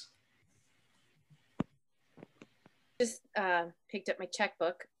box. Just picked up my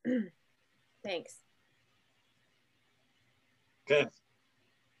checkbook. Thanks. Okay.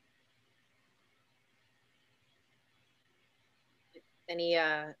 Any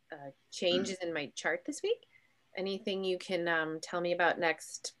changes in my chart this week? Anything you can tell me about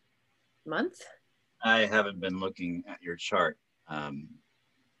next month? I haven't been looking at your chart.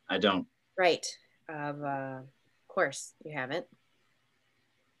 I don't. Right. Of course you haven't.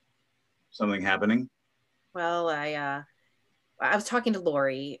 Something happening? Well, I was talking to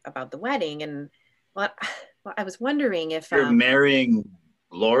Lori about the wedding, and well, I was wondering if you're marrying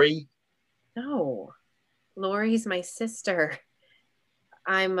Lori? No, Lori's my sister.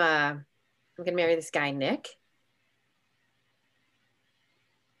 I'm gonna marry this guy, Nick.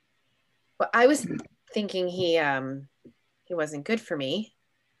 Well, I was thinking he he wasn't good for me.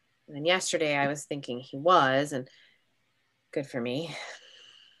 And then yesterday I was thinking he was, and good for me.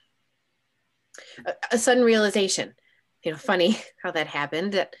 A sudden realization, funny how that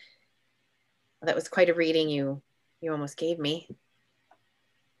happened. That was quite a reading you almost gave me.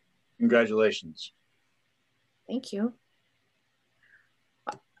 Congratulations. Thank you.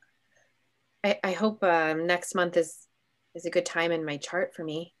 I hope next month is a good time in my chart for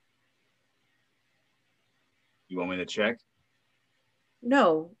me. You want me to check?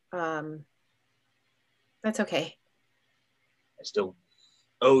 No, that's okay. I still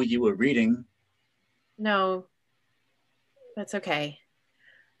owe you a reading. No, that's okay.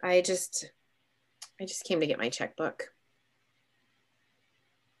 I just came to get my checkbook.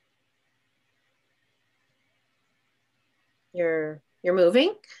 You're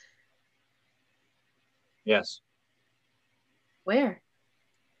moving? Yes. Where?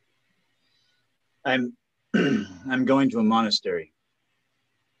 I'm going to a monastery.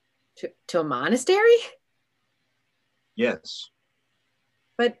 To a monastery? Yes.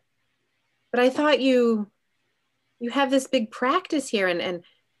 But I thought you have this big practice here and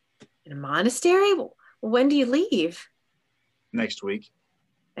in a monastery? When do you leave? Next week.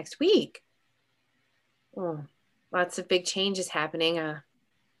 Next week? Oh, lots of big changes happening. A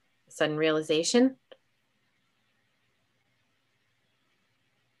sudden realization.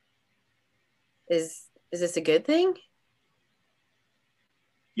 Is this a good thing?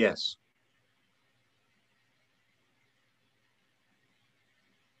 Yes.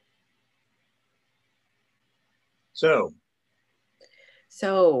 So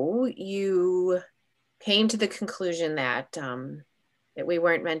you came to the conclusion that we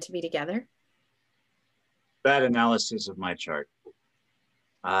weren't meant to be together? Bad analysis of my chart.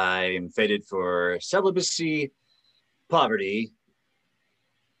 I am fated for celibacy, poverty,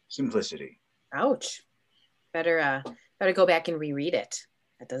 simplicity. Ouch. Better go back and reread it.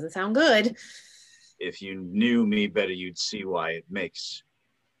 That doesn't sound good. If you knew me better, you'd see why it makes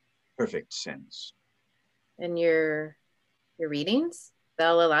perfect sense. And your readings?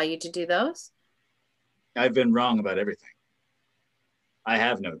 They'll allow you to do those? I've been wrong about everything. I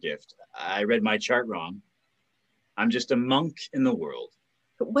have no gift. I read my chart wrong. I'm just a monk in the world.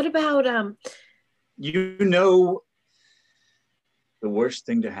 But what about You know the worst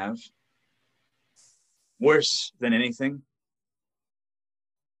thing to have? Worse than anything?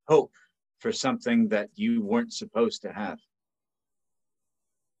 Hope for something that you weren't supposed to have.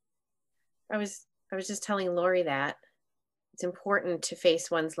 I was just telling Lori that it's important to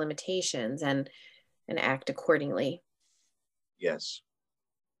face one's limitations and act accordingly. Yes.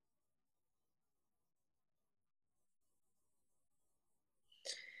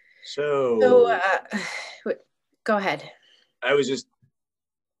 So go ahead.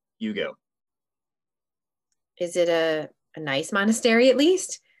 You go. Is it a nice monastery at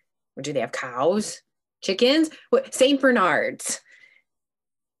least? Or do they have cows, chickens? What, St. Bernard's?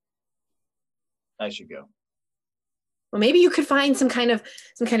 I should go. Well, maybe you could find some kind of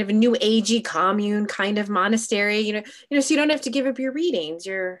a new agey commune kind of monastery, so you don't have to give up your readings,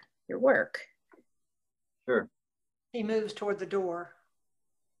 your work. Sure. He moves toward the door.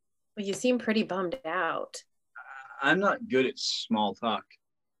 Well, you seem pretty bummed out. I'm not good at small talk.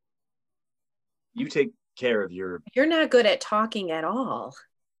 You take care of your... You're not good at talking at all.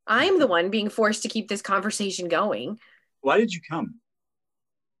 I'm the one being forced to keep this conversation going. Why did you come?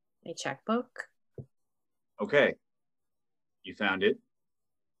 My checkbook? Okay. You found it.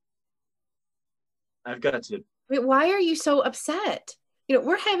 I've got to... Wait, why are you so upset?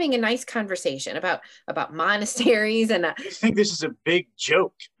 We're having a nice conversation about monasteries and... You think this is a big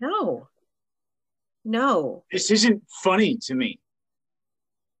joke? No. This isn't funny to me.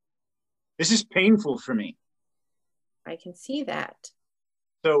 This is painful for me. I can see that.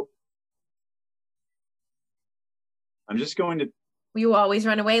 So, I'm just going to... Will you always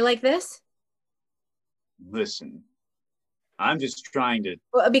run away like this? Listen, I'm just trying to...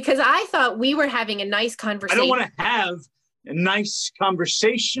 Well, because I thought we were having a nice conversation. I don't want to have nice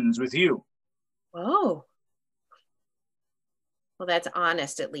conversations with you. Oh. Well, that's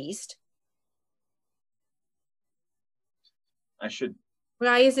honest, at least. I should...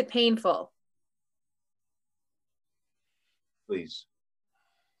 Why is it painful? Please.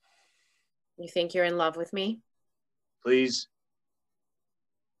 You think you're in love with me? Please.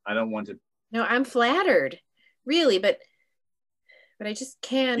 I don't want to... No, I'm flattered. Really, but I just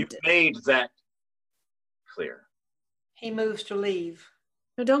can't... You've made that clear. He moves to leave.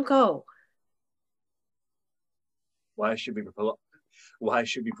 No, don't go. Why should we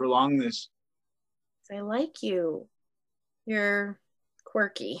prolong this? I like you. You're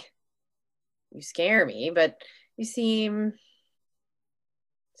quirky. You scare me, but You seem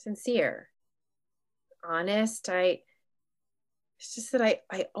sincere, honest. It's just that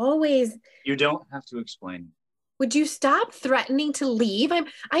I always. You don't have to explain. Would you stop threatening to leave?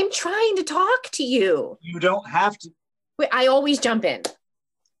 I'm trying to talk to you. You don't have to. Wait, I always jump in.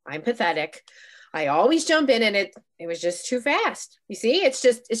 I'm pathetic. I always jump in, and it was just too fast. You see, it's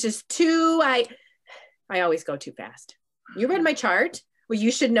just too. I always go too fast. You read my chart. Well,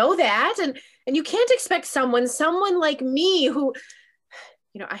 you should know that, and you can't expect someone like me who,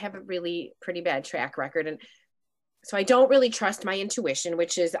 I have a really pretty bad track record, and so I don't really trust my intuition,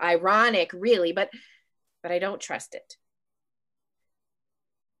 which is ironic, really, but I don't trust it.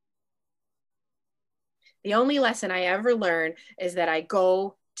 The only lesson I ever learned is that I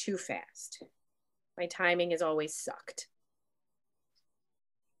go too fast. My timing has always sucked.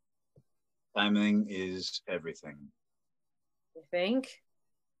 Timing is everything. You think?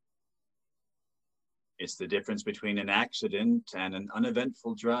 It's the difference between an accident and an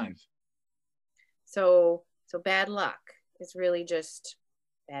uneventful drive. So bad luck is really just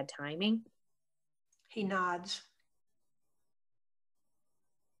bad timing? He nods.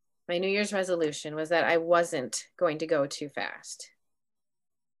 My New Year's resolution was that I wasn't going to go too fast.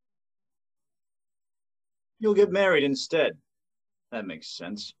 You'll get married instead. That makes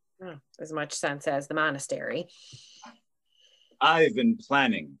sense. Oh, as much sense as the monastery. I've been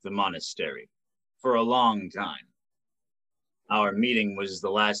planning the monastery for a long time. Our meeting was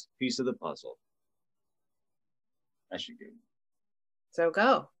the last piece of the puzzle. I should go. So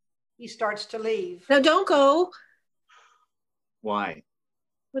go. He starts to leave. No, don't go. Why?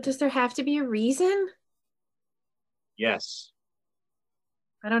 Well, does there have to be a reason? Yes.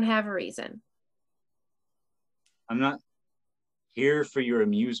 I don't have a reason. I'm not here for your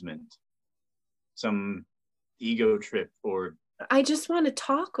amusement. Some ego trip or... I just want to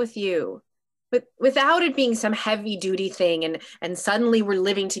talk with you. But without it being some heavy duty thing and suddenly we're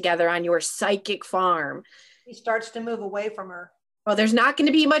living together on your psychic farm. He starts to move away from her. Well, there's not going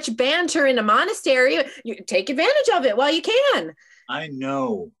to be much banter in a monastery. You take advantage of it while you can. I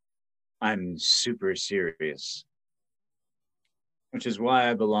know I'm super serious, which is why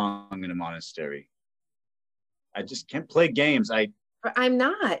I belong in a monastery. I just can't play games. I'm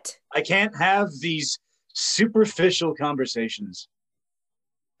not. I can't have these superficial conversations.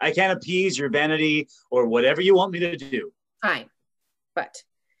 I can't appease your vanity or whatever you want me to do. Fine, but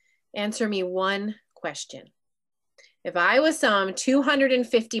answer me one question. If I was some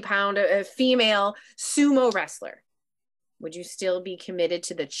 250-pound female sumo wrestler, would you still be committed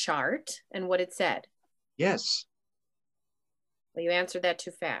to the chart and what it said? Yes. Well, you answered that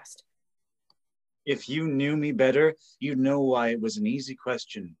too fast. If you knew me better, you'd know why it was an easy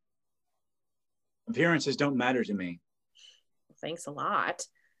question. Appearances don't matter to me. Thanks a lot.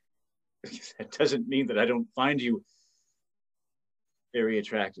 That doesn't mean that I don't find you very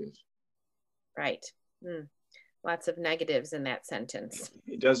attractive. Right. Lots of negatives in that sentence.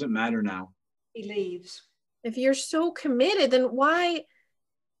 It doesn't matter now. He leaves. If you're so committed, then why?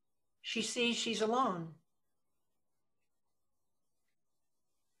 She sees she's alone.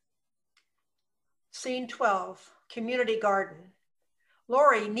 Scene 12, community garden.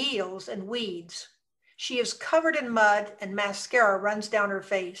 Lori kneels and weeds. She is covered in mud and mascara runs down her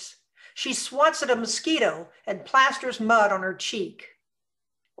face. She swats at a mosquito and plasters mud on her cheek.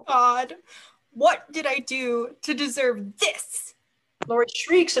 God, what did I do to deserve this? Lori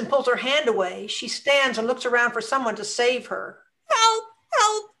shrieks and pulls her hand away. She stands and looks around for someone to save her. Help,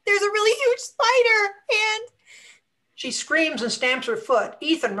 help, there's a really huge spider, and... She screams and stamps her foot.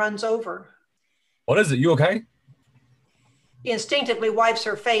 Ethan runs over. What is it? You okay? He instinctively wipes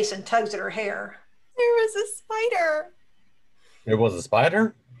her face and tugs at her hair. There was a spider. There was a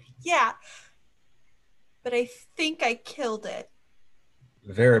spider? Yeah, but I think I killed it.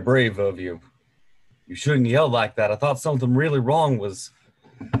 Very brave of you. You shouldn't yell like that. I thought something really wrong was...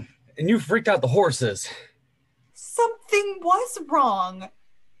 And you freaked out the horses. Something was wrong.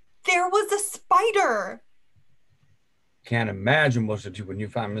 There was a spider. Can't imagine what you'll do when you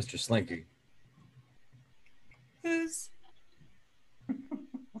find Mr. Slinky. Who's?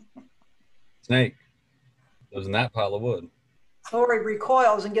 Snake. Lives in that pile of wood. Lori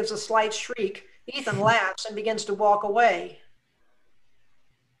recoils and gives a slight shriek. Ethan laughs and begins to walk away.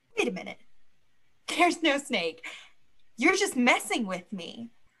 Wait a minute. There's no snake. You're just messing with me.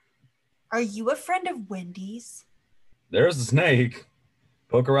 Are you a friend of Wendy's? There's a snake.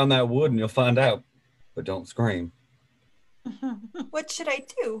 Poke around that wood and you'll find out. But don't scream. What should I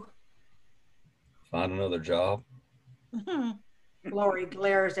do? Find another job. Lori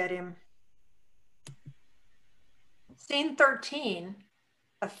glares at him. Scene 13,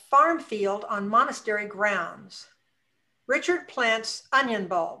 a farm field on monastery grounds. Richard plants onion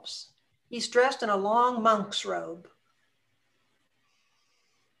bulbs. He's dressed in a long monk's robe.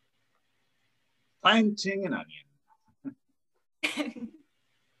 Planting an onion.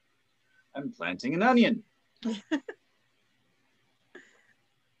 I'm planting an onion.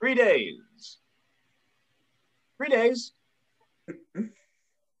 3 days. 3 days.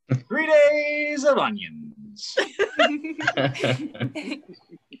 3 days of onions.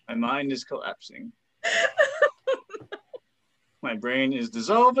 My mind is collapsing. My brain is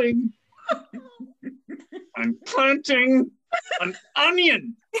dissolving. I'm planting an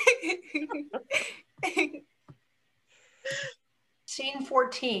onion. Scene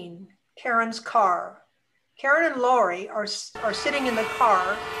 14, Karen's car. Karen and Laurie are sitting in the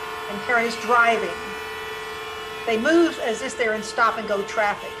car and Karen is driving. They move as if they're in stop and go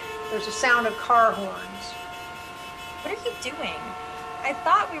traffic. There's a sound of car horns. What are you doing? I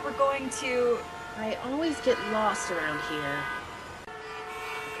thought we were going to... I always get lost around here.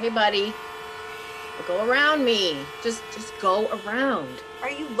 Okay, buddy. Go around me. Just go around. Are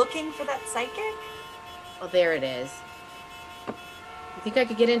you looking for that psychic? Oh, there it is. You think I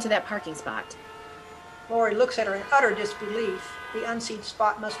could get into that parking spot? Laurie looks at her in utter disbelief. The unseated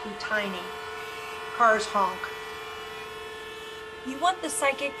spot must be tiny. Cars honk. You want the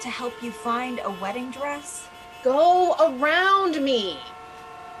psychic to help you find a wedding dress? Go around me.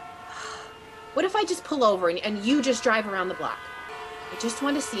 What if I just pull over and you just drive around the block? I just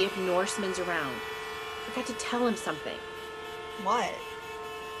want to see if Norseman's around. I forgot to tell him something. What?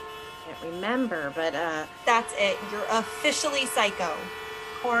 Can't remember, but That's it. You're officially psycho.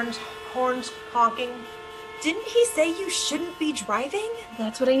 Horns honking. Didn't he say you shouldn't be driving?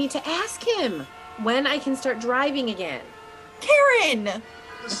 that's what I need to ask him. When I can start driving again. Karen!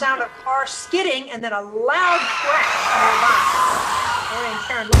 The sound of cars skidding and then a loud crash nearby. Laurie and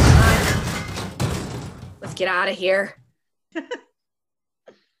Karen look behind them. Let's get out of here.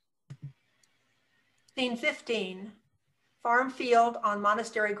 Scene 15, farm field on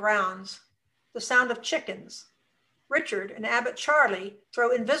monastery grounds. The sound of chickens. Richard and Abbot Charlie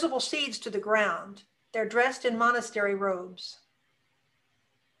throw invisible seeds to the ground. They're dressed in monastery robes.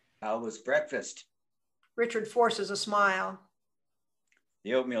 How was breakfast? Richard forces a smile.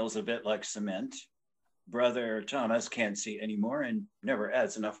 The oatmeal's a bit like cement. Brother Thomas can't see anymore and never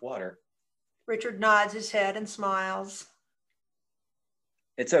adds enough water. Richard nods his head and smiles.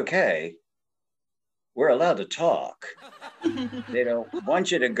 It's okay. We're allowed to talk. They don't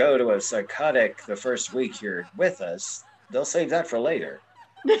want you to go to a psychotic the first week you're with us. They'll save that for later.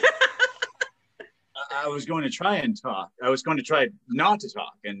 I was going to try and talk. I was going to try not to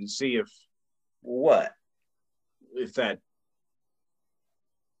talk and see if... What? If that...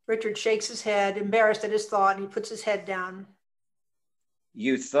 Richard shakes his head, embarrassed at his thought, and he puts his head down.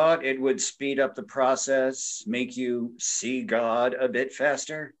 You thought it would speed up the process, make you see God a bit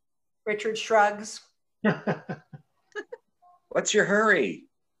faster? Richard shrugs. What's your hurry?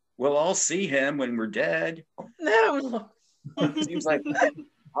 We'll all see him when we're dead. No. Seems like a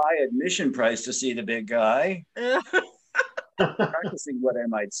high admission price to see the big guy. Practicing what I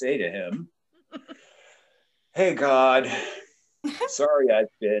might say to him. Hey, God. Sorry I've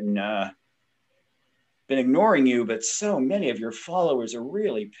been ignoring you, but so many of your followers are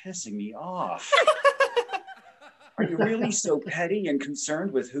really pissing me off. Are you really so petty and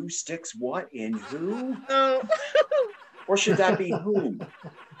concerned with who sticks what in who? No. Or should that be whom?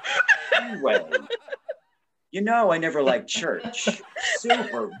 Anyway, you know I never liked church.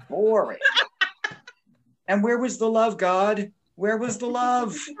 Super boring. And where was the love, God? Where was the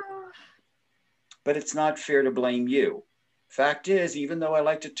love? But it's not fair to blame you. Fact is, even though I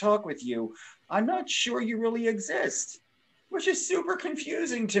like to talk with you, I'm not sure you really exist, which is super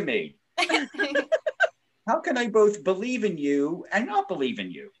confusing to me. How can I both believe in you and not believe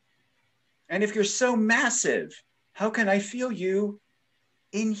in you? And if you're so massive, how can I feel you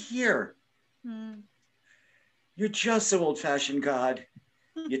in here? You're just so old-fashioned, God.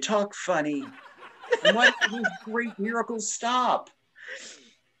 You talk funny. And why don't these great miracles stop?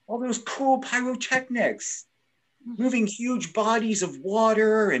 All those cool pyrotechnics, moving huge bodies of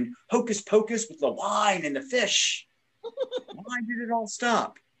water and hocus pocus with the wine and the fish. Why did it all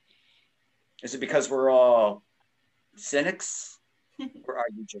stop? Is it because we're all cynics? Or are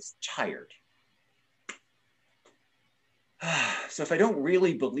you just tired? So if I don't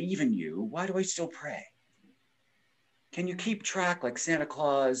really believe in you, why do I still pray? Can you keep track, like Santa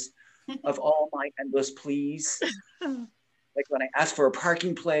Claus, of all my endless pleas? Like when I ask for a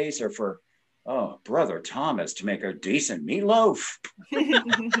parking place or for, Brother Thomas to make a decent meatloaf.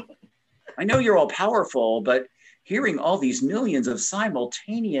 I know you're all powerful, but hearing all these millions of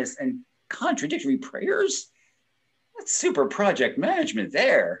simultaneous and contradictory prayers? That's super project management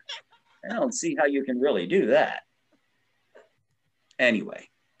there. I don't see how you can really do that. Anyway,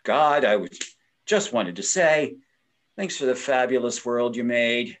 God, just wanted to say, thanks for the fabulous world you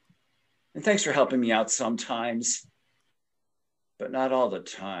made. And thanks for helping me out sometimes, but not all the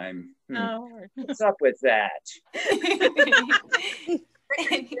time. What's up with that?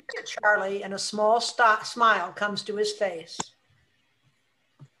 Charlie, and a small smile comes to his face.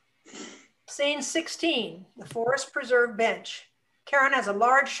 Scene 16, the Forest Preserve bench. Karen has a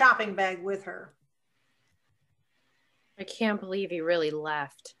large shopping bag with her. I can't believe he really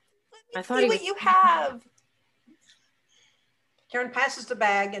left. I thought See what you have. Karen passes the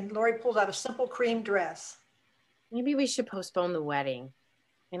bag and Lori pulls out a simple cream dress. Maybe we should postpone the wedding.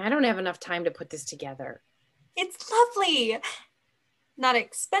 And I don't have enough time to put this together. It's lovely. Not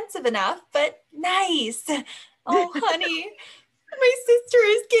expensive enough, but nice. Oh, honey, my sister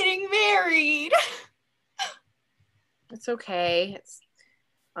is getting married. It's okay. It's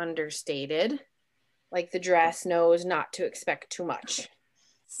understated. Like the dress knows not to expect too much.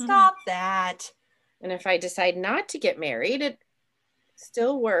 Stop that. And if I decide not to get married, it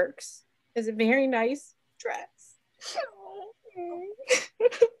still works as a very nice dress.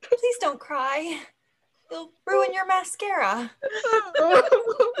 Please don't cry. You'll ruin your mascara.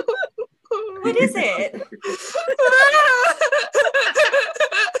 What is it?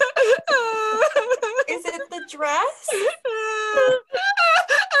 Is it the dress?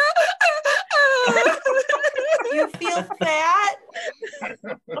 You feel fat?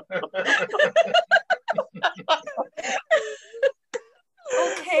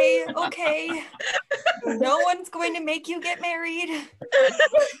 Okay. No one's going to make you get married.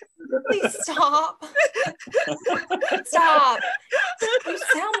 Please stop. Stop. You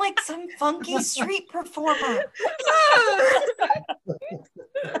sound like some funky street performer.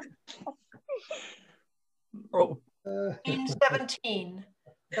 Scene 17,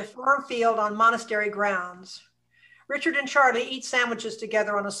 the farm field on monastery grounds. Richard and Charlie eat sandwiches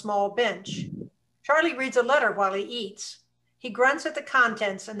together on a small bench. Charlie reads a letter while he eats. He grunts at the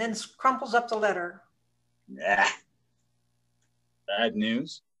contents and then crumples up the letter. Nah. Bad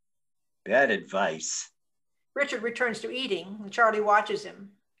news? Bad advice. Richard returns to eating and Charlie watches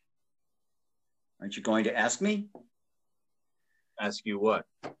him. Aren't you going to ask me? Ask you what?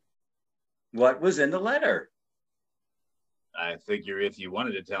 What was in the letter? I figure if you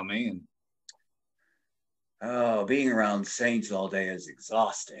wanted to tell me. And oh, being around saints all day is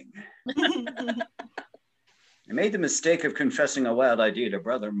exhausting. I made the mistake of confessing a wild idea to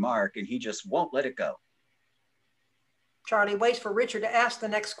Brother Mark, and he just won't let it go. Charlie waits for Richard to ask the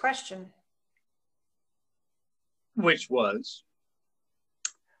next question. Which was?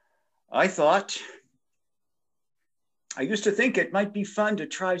 I used to think it might be fun to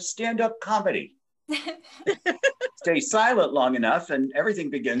try stand-up comedy. Stay silent long enough and everything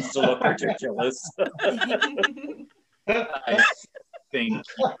begins to look ridiculous. I think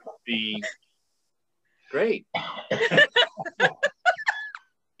you'd be great.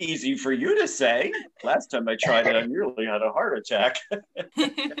 Easy for you to say. Last time I tried it, I nearly had a heart attack.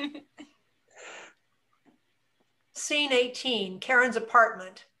 Scene 18, Karen's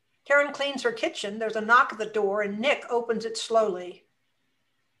apartment. Karen cleans her kitchen. There's a knock at the door and Nick opens it slowly.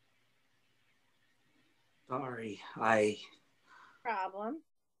 Sorry, Problem.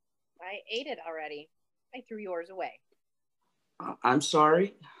 I ate it already. I threw yours away. I'm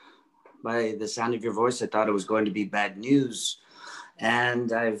sorry. By the sound of your voice, I thought it was going to be bad news.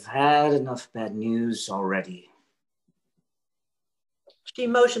 And I've had enough bad news already. She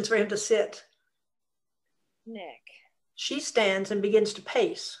motions for him to sit. Nick. She stands and begins to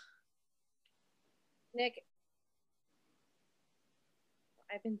pace. Nick,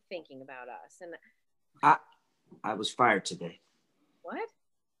 I've been thinking about us and... I was fired today. What?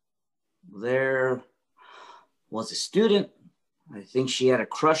 There was a student. I think she had a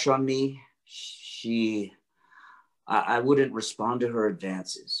crush on me. I wouldn't respond to her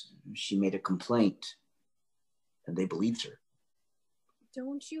advances. She made a complaint and they believed her.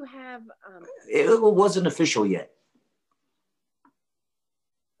 Don't you have... It wasn't official yet.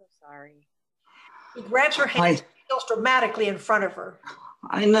 So sorry. He grabs her hand and feels dramatically in front of her.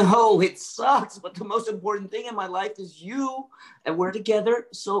 I know it sucks, but the most important thing in my life is you, and we're together,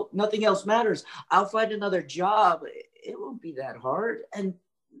 so nothing else matters. I'll find another job. It won't be that hard, and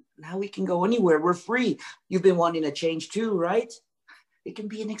now we can go anywhere. We're free. You've been wanting to change too, right? It can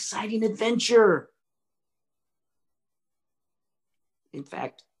be an exciting adventure. In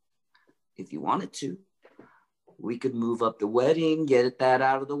fact, if you wanted to, we could move up the wedding, get that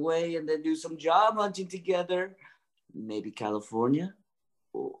out of the way, and then do some job hunting together. Maybe California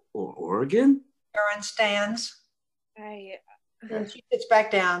or Oregon? Karen stands. Then she sits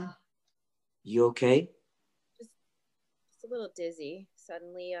back down. You okay? Just a little dizzy.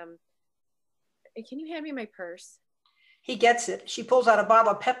 Suddenly, can you hand me my purse? He gets it. She pulls out a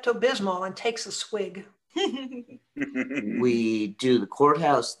bottle of Pepto-Bismol and takes a swig. We do the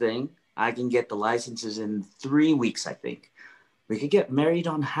courthouse thing. I can get the licenses in 3 weeks, I think. We could get married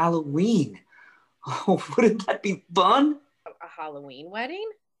on Halloween. Oh, wouldn't that be fun? A Halloween wedding?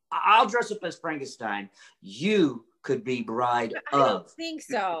 I'll dress up as Frankenstein. You could be bride I don't of. think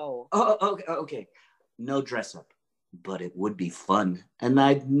so. Oh, okay. No dress up, but it would be fun. And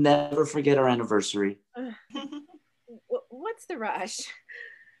I'd never forget our anniversary. What's the rush?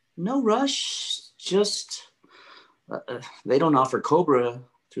 No rush, just they don't offer Cobra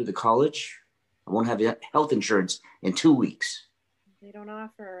through the college. I won't have health insurance in 2 weeks. They don't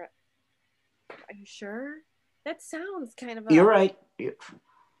offer. Are you sure? That sounds kind of. You're right.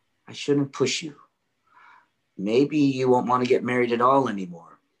 I shouldn't push you. Maybe you won't want to get married at all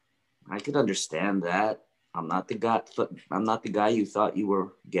anymore. I could understand that. I'm not the guy you thought you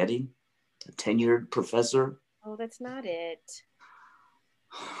were getting. A tenured professor. Oh, that's not it.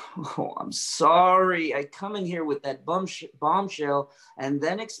 Oh, I'm sorry. I come in here with that bombshell and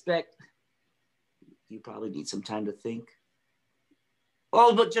then expect you probably need some time to think.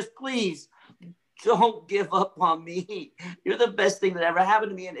 Oh, but just please don't give up on me. You're the best thing that ever happened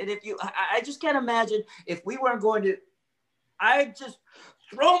to me. And if I just can't imagine if we weren't going to, I'd just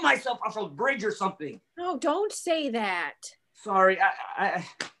throw myself off a bridge or something. No, don't say that. Sorry, I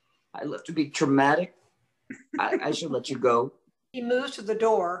love to be traumatic. I should let you go. He moves to the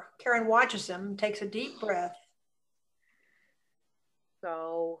door. Karen watches him and takes a deep breath.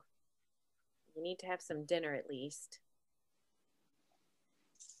 So, you need to have some dinner at least.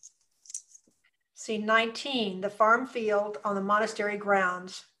 Scene 19, the farm field on the monastery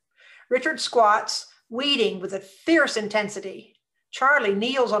grounds. Richard squats, weeding with a fierce intensity. Charlie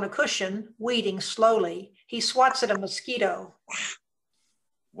kneels on a cushion, weeding slowly. He swats at a mosquito.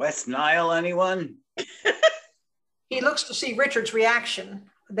 West Nile, anyone? He looks to see Richard's reaction.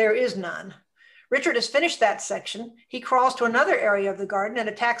 There is none. Richard has finished that section. He crawls to another area of the garden and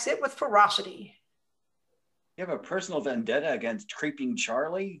attacks it with ferocity. You have a personal vendetta against creeping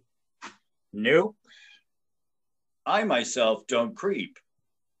Charlie? Nope. I myself don't creep.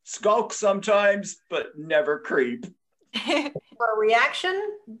 Skulk sometimes, but never creep. For a reaction,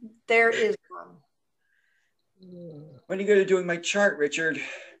 there is none. When are you going to do my chart, Richard?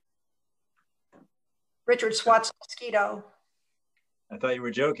 Richard swats a mosquito. I thought you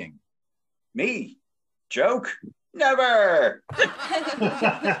were joking. Me? Joke? Never!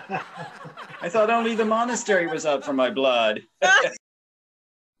 I thought only the monastery was out for my blood.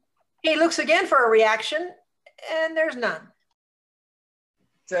 He looks again for a reaction, and there's none.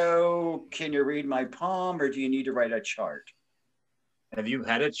 So, can you read my palm, or do you need to write a chart? Have you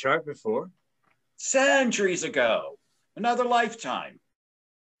had a chart before? Centuries ago. Another lifetime.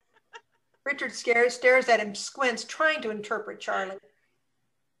 Richard stares at him, squints, trying to interpret Charlie.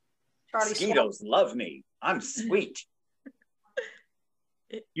 Charlie Mosquitoes love me. I'm sweet.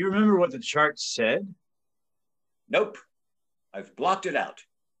 You remember what the chart said? Nope. I've blocked it out.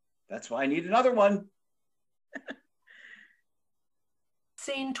 That's why I need another one.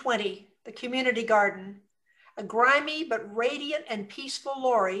 Scene 20, the community garden. A grimy but radiant and peaceful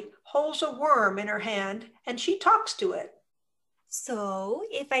Lori holds a worm in her hand and she talks to it. So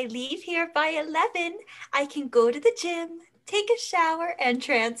if I leave here by 11, I can go to the gym, take a shower, and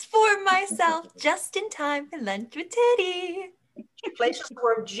transform myself just in time for lunch with Teddy. She places the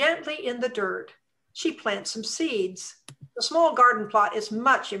worm gently in the dirt. She plants some seeds. The small garden plot is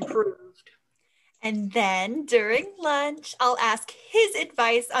much improved. And then during lunch, I'll ask his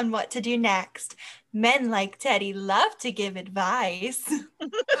advice on what to do next. Men like Teddy love to give advice.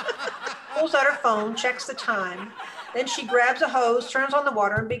 Pulls out her phone, checks the time. Then she grabs a hose, turns on the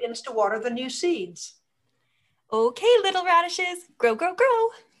water, and begins to water the new seeds. Okay, little radishes, grow, grow, grow.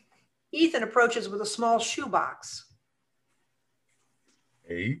 Ethan approaches with a small shoebox.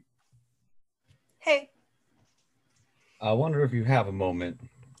 Hey, Hey, I wonder if you have a moment.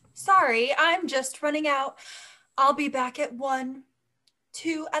 sorry, I'm just running out. I'll be back at 1,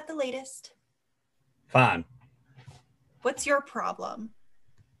 2 at the latest. Fine. What's your problem?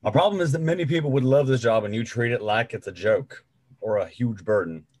 My problem is that many people would love this job and you treat it like it's a joke or a huge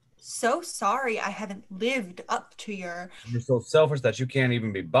burden. So sorry I haven't lived up to your... You're so selfish that you can't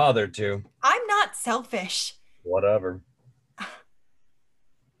even be bothered to. I'm not selfish. Whatever.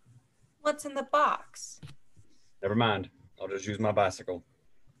 What's in the box? Never mind. I'll just use my bicycle.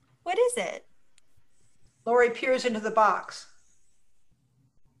 What is it? Lori peers into the box.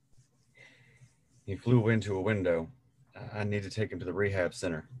 He flew into a window. I need to take him to the rehab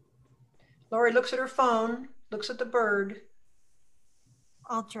center. Lori looks at her phone, looks at the bird.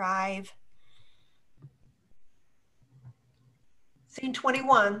 I'll drive. Scene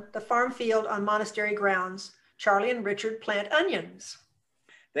 21, the farm field on monastery grounds. Charlie and Richard plant onions.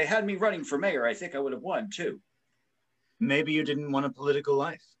 They had me running for mayor. I think I would have won too. Maybe you didn't want a political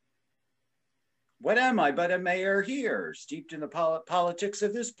life. What am I but a mayor here, steeped in the politics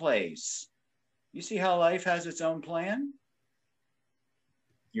of this place? You see how life has its own plan?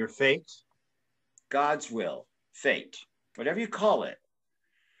 Your fate? God's will, fate, whatever you call it.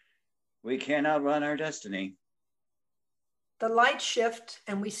 We can't outrun our destiny. The lights shift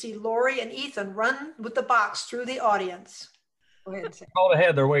and we see Lori and Ethan run with the box through the audience. Go ahead, Sam. Called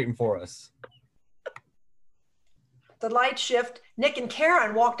ahead, they're waiting for us. The lights shift. Nick and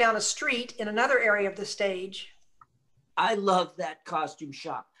Karen walk down a street in another area of the stage. I love that costume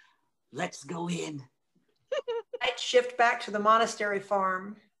shop. Let's go in. Lights shift back to the monastery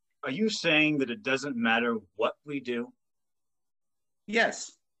farm. Are you saying that it doesn't matter what we do?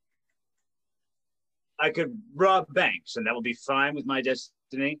 Yes. I could rob banks and that will be fine with my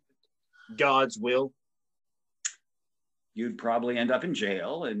destiny? God's will? You'd probably end up in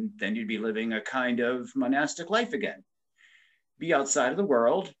jail and then you'd be living a kind of monastic life again. Be outside of the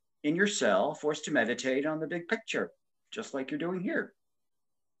world, in your cell, forced to meditate on the big picture, just like you're doing here.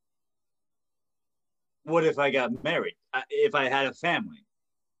 What if I got married? If I had a family?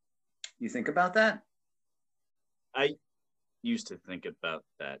 You think about that? I used to think about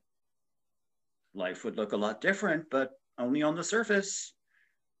that. Life would look a lot different, but only on the surface.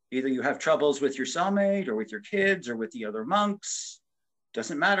 Either you have troubles with your cellmate or with your kids or with the other monks.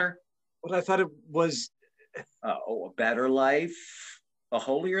 Doesn't matter. But I thought it was... a better life? A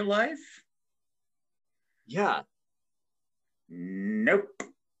holier life? Yeah. Nope.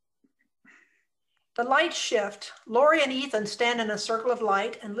 The lights shift. Lori and Ethan stand in a circle of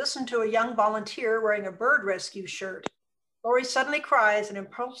light and listen to a young volunteer wearing a bird rescue shirt. Lori suddenly cries and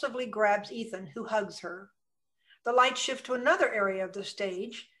impulsively grabs Ethan, who hugs her. The lights shift to another area of the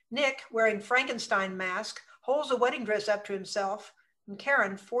stage. Nick, wearing Frankenstein mask, holds a wedding dress up to himself, and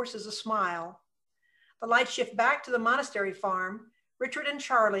Karen forces a smile. The lights shift back to the monastery farm. Richard and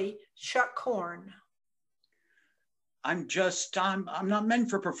Charlie shuck corn. I'm not meant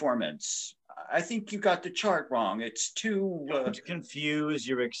for performance. I think you got the chart wrong. It's too... Don't confuse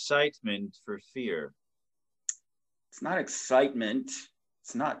your excitement for fear. It's not excitement.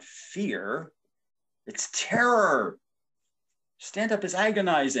 It's not fear. It's terror. Stand-up is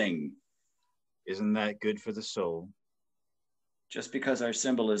agonizing. Isn't that good for the soul? Just because our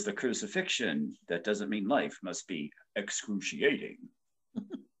symbol is the crucifixion, that doesn't mean life must be excruciating.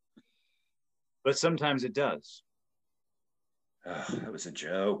 But sometimes it does. Oh, that was a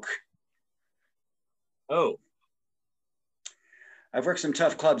joke. Oh. I've worked some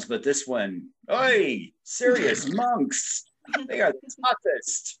tough clubs, but this one, oi, serious monks. They are the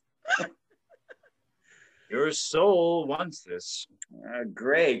toughest. Your soul wants this.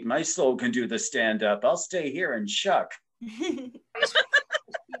 Great, my soul can do the stand-up. I'll stay here and shuck.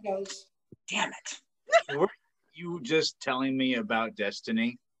 Damn it. Were you just telling me about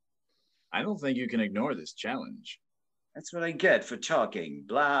destiny? I don't think you can ignore this challenge. That's what I get for talking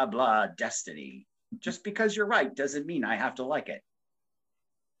blah, blah, destiny. Just because you're right doesn't mean I have to like it.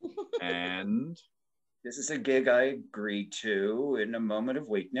 And? This is a gig I agreed to in a moment of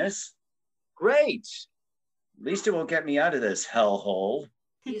weakness. Great. At least it won't get me out of this hellhole.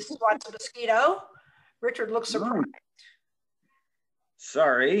 He swats a mosquito. Richard looks surprised.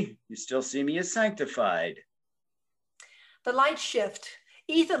 Sorry, you still see me as sanctified. The lights shift.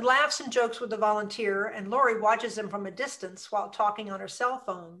 Ethan laughs and jokes with the volunteer, and Lori watches him from a distance while talking on her cell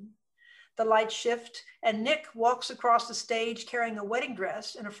phone. The lights shift, and Nick walks across the stage carrying a wedding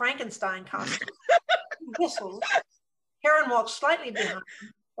dress and a Frankenstein costume. He whistles. Karen walks slightly behind,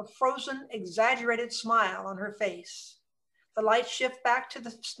 a frozen, exaggerated smile on her face. The lights shift back to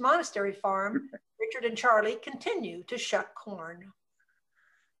the monastery farm. Richard and Charlie continue to shuck corn.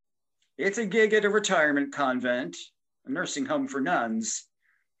 It's a gig at a retirement convent, a nursing home for nuns.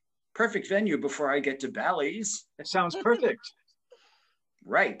 Perfect venue before I get to Bally's. That sounds perfect.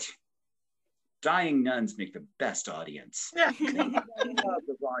 Right. Dying nuns make the best audience. I love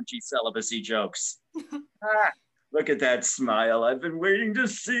the raunchy celibacy jokes. Look at that smile. I've been waiting to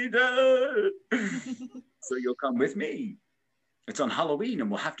see that. So you'll come with me. It's on Halloween and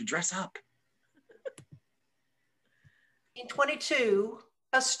we'll have to dress up. In 22,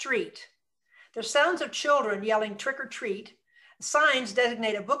 a street. There's sounds of children yelling trick or treat. Signs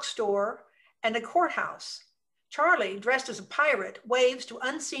designate a bookstore and a courthouse. Charlie, dressed as a pirate, waves to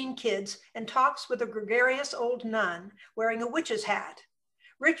unseen kids and talks with a gregarious old nun wearing a witch's hat.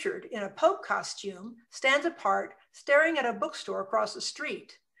 Richard, in a Pope costume, stands apart, staring at a bookstore across the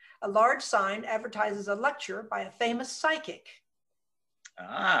street. A large sign advertises a lecture by a famous psychic.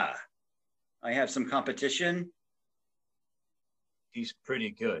 Ah, I have some competition. He's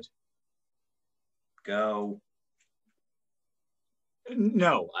pretty good. Go.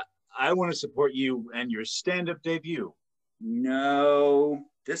 No, I want to support you and your stand-up debut. No,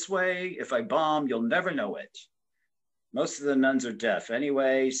 this way, if I bomb, you'll never know it. Most of the nuns are deaf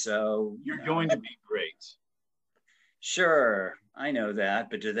anyway, so... You're going to be great. Sure, I know that,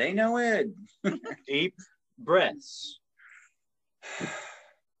 but do they know it? Deep breaths.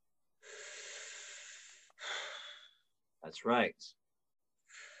 That's right.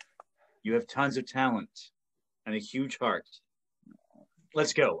 You have tons of talent and a huge heart.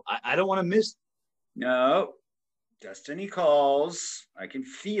 Let's go. I don't want to miss. No, destiny calls. I can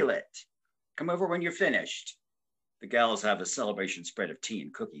feel it. Come over when you're finished. The gals have a celebration spread of tea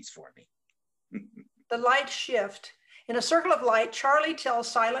and cookies for me. The lights shift. In a circle of light, Charlie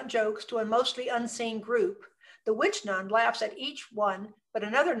tells silent jokes to a mostly unseen group. The witch nun laughs at each one, but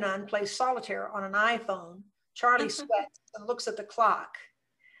another nun plays solitaire on an iPhone. Charlie sweats and looks at the clock.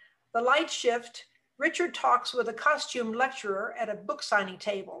 The lights shift. Richard talks with a costumed lecturer at a book signing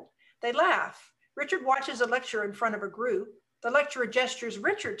table. They laugh. Richard watches a lecture in front of a group. The lecturer gestures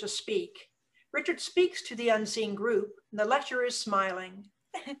Richard to speak. Richard speaks to the unseen group, and the lecturer is smiling.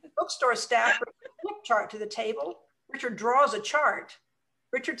 Bookstore staff brings a flip chart to the table. Richard draws a chart.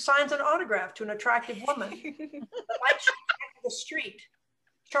 Richard signs an autograph to an attractive woman. The lights shine back to the street.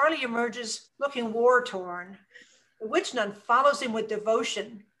 Charlie emerges looking war-torn. The witch nun follows him with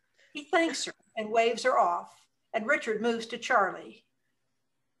devotion. He thanks her and waves her off, and Richard moves to Charlie.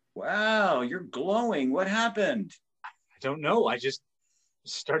 Wow, you're glowing. What happened? I don't know. I just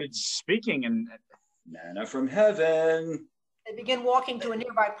started speaking and... Manna from heaven. They begin walking to a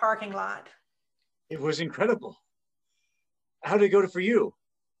nearby parking lot. It was incredible. How did it go for you?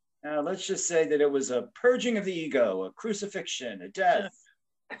 Let's just say that it was a purging of the ego, a crucifixion, a death.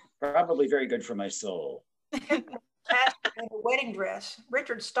 Probably very good for my soul. In a wedding dress,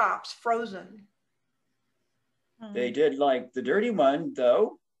 Richard stops, frozen. They did like the dirty one,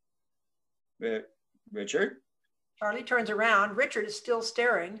 though. Richard? Charlie turns around. Richard is still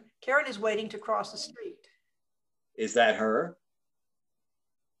staring. Karen is waiting to cross the street. Is that her?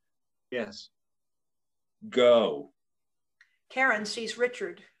 Yes. Go. Karen sees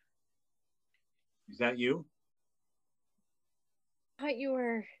Richard. Is that you? I thought you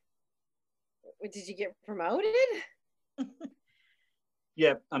were... Did you get promoted?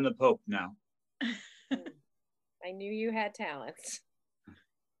 Yep, I'm the Pope now. I knew you had talents.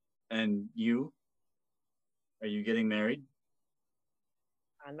 And you? Are you getting married?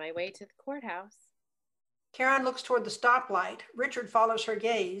 On my way to the courthouse. Karen looks toward the stoplight. Richard follows her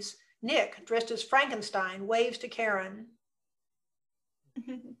gaze. Nick, dressed as Frankenstein, waves to Karen.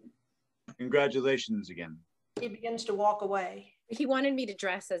 Congratulations again. He begins to walk away. He wanted me to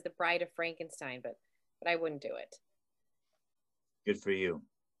dress as the bride of Frankenstein, but I wouldn't do it. Good for you.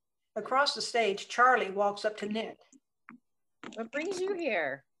 Across the stage, Charlie walks up to Nick. What brings you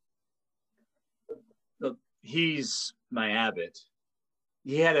here? Look, he's my abbot.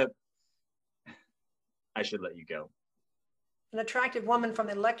 He had a... I should let you go. An attractive woman from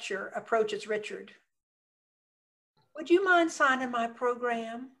the lecture approaches Richard. Would you mind signing my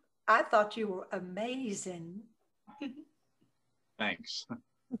program? I thought you were amazing. Thanks.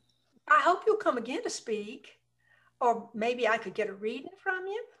 I hope you'll come again to speak. Or maybe I could get a reading from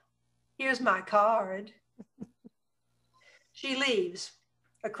you. Here's my card. She leaves.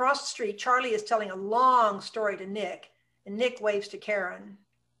 Across the street, Charlie is telling a long story to Nick, and Nick waves to Karen.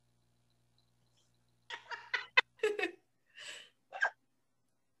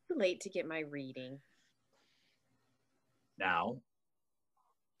 Late to get my reading. Now?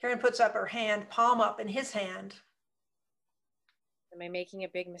 Karen puts up her hand, palm up in his hand. Am I making a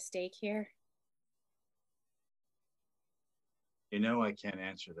big mistake here? You know I can't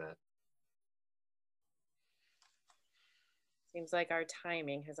answer that. Seems like our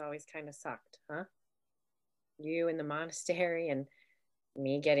timing has always kind of sucked, huh? You in the monastery and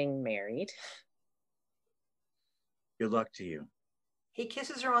me getting married. Good luck to you. He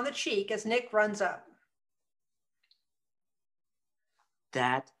kisses her on the cheek as Nick runs up.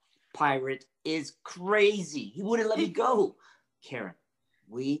 That pirate is crazy. He wouldn't let me go. Karen,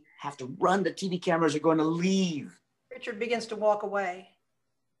 we have to run. The TV cameras are going to leave. Richard begins to walk away.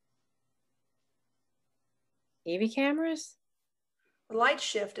 TV cameras? The lights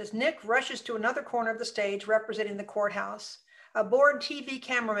shift as Nick rushes to another corner of the stage representing the courthouse. A bored TV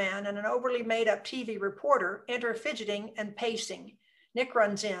cameraman and an overly made-up TV reporter enter fidgeting and pacing. Nick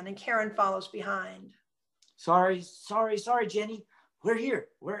runs in and Karen follows behind. Sorry, Jenny. We're here.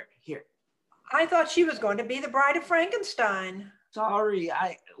 I thought she was going to be the Bride of Frankenstein. Sorry,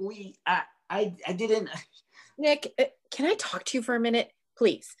 I didn't. Nick, can I talk to you for a minute,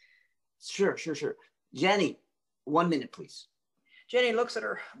 please? Sure. Jenny, 1 minute, please. Jenny looks at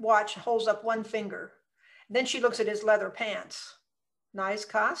her watch, holds up one finger. Then she looks at his leather pants. Nice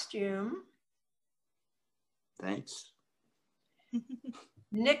costume. Thanks.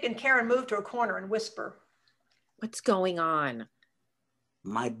 Nick and Karen move to a corner and whisper. What's going on?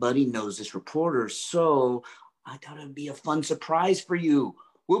 My buddy knows this reporter, so I thought it'd be a fun surprise for you.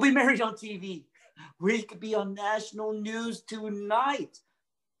 We'll be married on TV. We could be on national news tonight.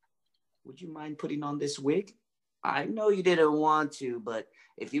 Would you mind putting on this wig? I know you didn't want to, but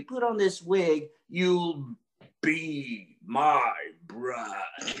if you put on this wig, you'll be my bride.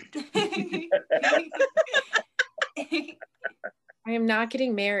 I am not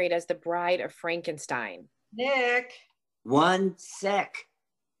getting married as the Bride of Frankenstein. Nick. 1 sec.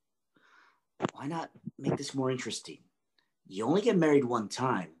 Why not make this more interesting? You only get married one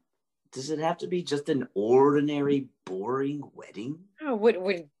time. Does it have to be just an ordinary, boring wedding? Oh,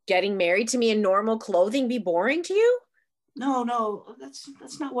 would getting married to me in normal clothing be boring to you? No, that's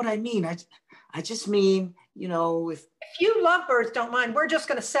not what I mean. I just mean, if you lovebirds don't mind, we're just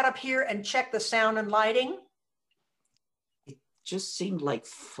going to set up here and check the sound and lighting. It just seemed like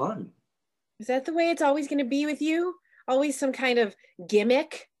fun. Is that the way it's always going to be with you? Always some kind of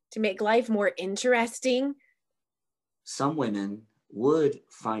gimmick to make life more interesting? Some women would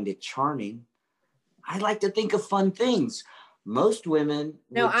find it charming. I like to think of fun things. Most women.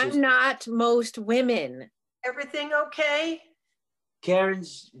 No, I'm not most women. Everything okay?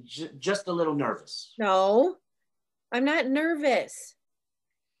 Karen's just a little nervous. No, I'm not nervous.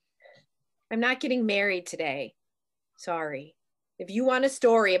 I'm not getting married today. Sorry. If you want a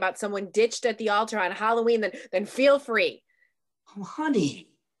story about someone ditched at the altar on Halloween, then feel free. Oh, honey.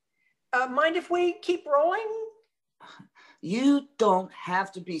 Mind if we keep rolling? You don't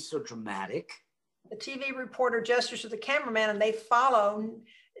have to be so dramatic. The TV reporter gestures to the cameraman and they follow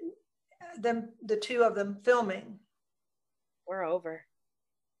them, the two of them filming. We're over.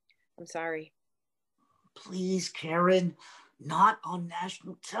 I'm sorry. Please, Karen, not on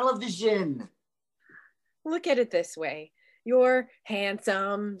national television. Look at it this way. You're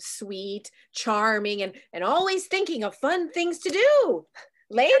handsome, sweet, charming, and always thinking of fun things to do.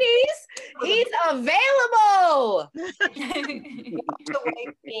 Ladies, he's available.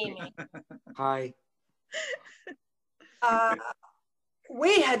 Hi.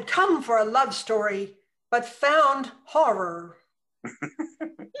 We had come for a love story, but found horror.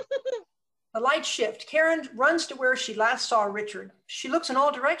 The lights shift. Karen runs to where she last saw Richard. She looks in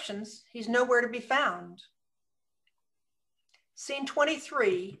all directions. He's nowhere to be found. Scene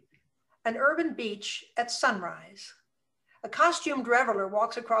 23, an urban beach at sunrise. A costumed reveler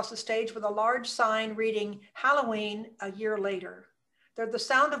walks across the stage with a large sign reading Halloween a year later. There's the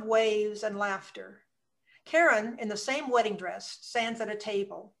sound of waves and laughter. Karen, in the same wedding dress, stands at a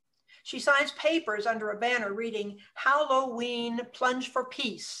table. She signs papers under a banner reading Halloween Plunge for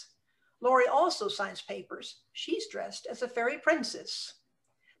Peace. Lori also signs papers. She's dressed as a fairy princess.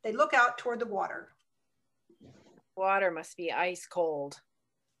 They look out toward the water. Water must be ice cold.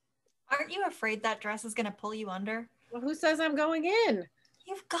 Aren't you afraid that dress is going to pull you under? Well, who says I'm going in?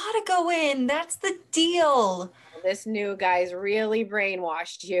 You've got to go in. That's the deal. Well, this new guy's really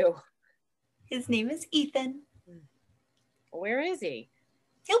brainwashed you. His name is Ethan. Where is he?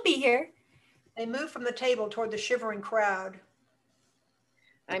 He'll be here. They move from the table toward the shivering crowd.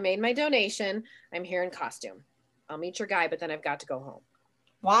 I made my donation. I'm here in costume. I'll meet your guy, but then I've got to go home.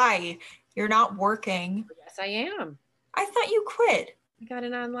 Why? You're not working. Yes, I am. I thought you quit. I got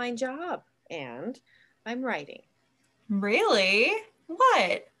an online job and I'm writing. Really?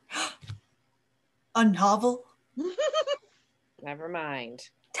 What? A novel? Never mind.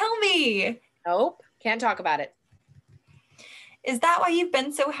 Tell me. Nope, can't talk about it. Is that why you've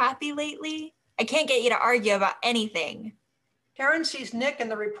been so happy lately? I can't get you to argue about anything. Karen sees Nick and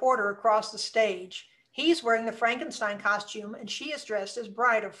the reporter across the stage. He's wearing the Frankenstein costume and she is dressed as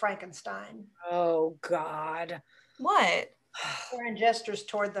Bride of Frankenstein. Oh, God. What? Karen gestures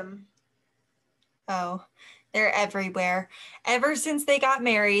toward them. Oh, they're everywhere. Ever since they got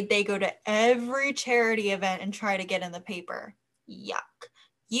married, they go to every charity event and try to get in the paper. Yuck.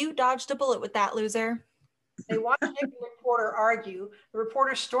 You dodged a bullet with that, loser. They watch Nick and the reporter argue. The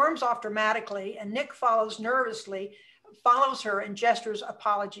reporter storms off dramatically and Nick follows nervously, follows her and gestures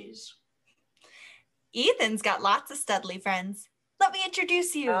apologies. Ethan's got lots of Studley friends. Let me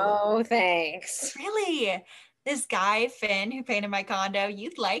introduce you. Oh, thanks. Really? This guy, Finn, who painted my condo,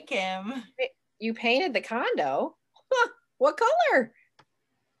 you'd like him. You painted the condo? Huh, what color?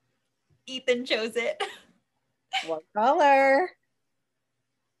 Ethan chose it. What color?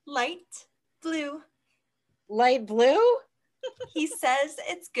 Light blue. Light blue? He says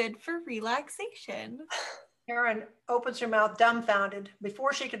it's good for relaxation. Karen opens her mouth dumbfounded.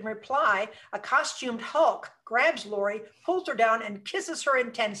 Before she can reply, a costumed Hulk grabs Lori, pulls her down, and kisses her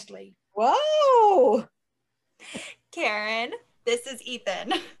intensely. Whoa! Karen, this is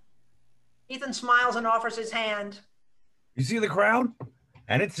Ethan. Ethan smiles and offers his hand. You see the crowd?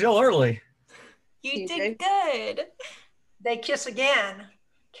 And it's still early. You did good. They kiss again.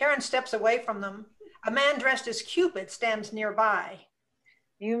 Karen steps away from them. A man dressed as Cupid stands nearby.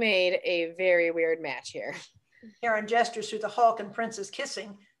 You made a very weird match here. Karen gestures to the Hulk and Princess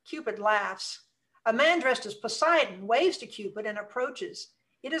kissing. Cupid laughs. A man dressed as Poseidon waves to Cupid and approaches.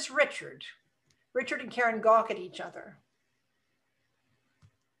 It is Richard. Richard and Karen gawk at each other.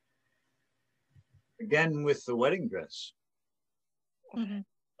 Again with the wedding dress. Mhm.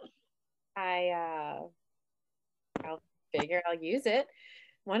 I'll figure I'll use it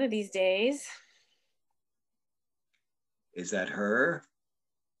one of these days. Is that her?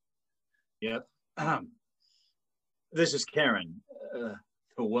 Yep. This is Karen,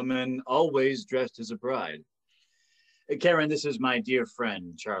 a woman always dressed as a bride. Karen, this is my dear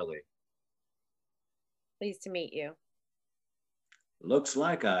friend, Charlie. Pleased to meet you. Looks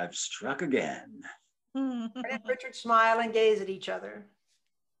like I've struck again. Karen and Richard smile and gaze at each other.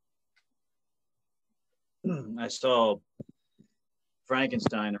 I saw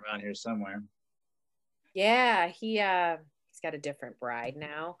Frankenstein around here somewhere. Yeah, he's got a different bride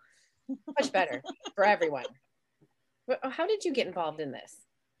now. Much better for everyone. How did you get involved in this?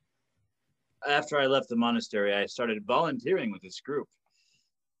 After I left the monastery, I started volunteering with this group.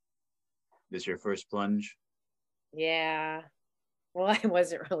 This your first plunge? Yeah. Well, I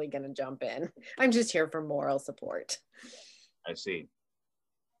wasn't really going to jump in. I'm just here for moral support. I see.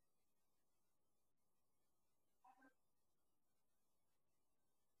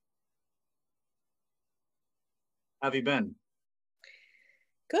 How have you been?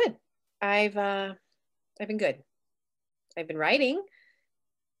 Good. I've been good. I've been writing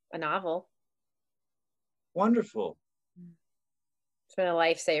a novel. Wonderful. It's been a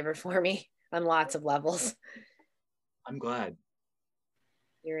lifesaver for me on lots of levels. I'm glad.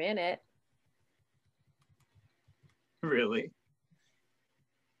 You're in it. Really?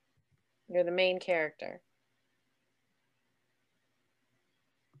 You're the main character.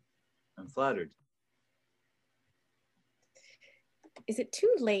 I'm flattered. Is it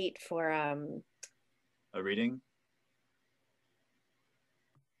too late for A reading?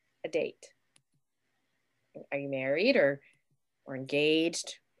 a date? Are you married or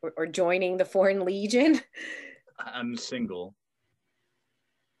engaged or joining the Foreign Legion? I'm single,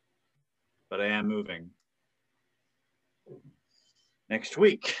 but I am moving. Next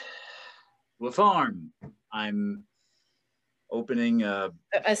week to a farm. I'm opening a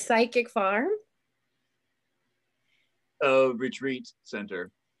psychic farm? A retreat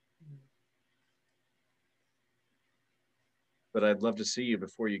center. But I'd love to see you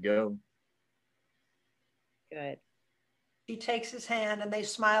before you go. Good. She takes his hand and they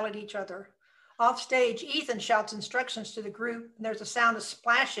smile at each other. Off stage, Ethan shouts instructions to the group, and there's a sound of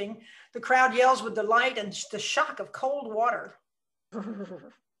splashing. The crowd yells with delight and the shock of cold water.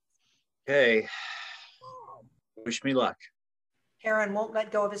 Okay. Wish me luck. Karen won't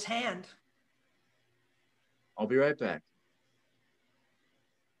let go of his hand. I'll be right back.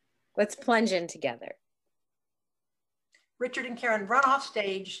 Let's plunge in together. Richard and Karen run off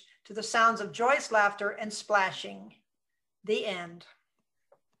stage to the sounds of joyous laughter and splashing. The end.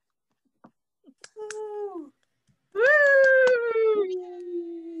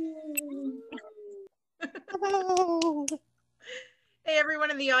 Hey, everyone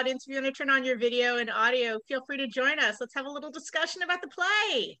in the audience, if you want to turn on your video and audio, feel free to join us. Let's have a little discussion about the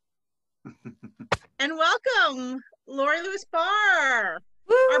play. And welcome, Lori Lewis Barr,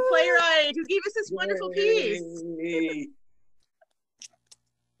 our playwright, who gave us this wonderful piece.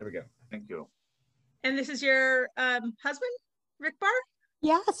 There we go. Thank you. And this is your husband, Rick Barr?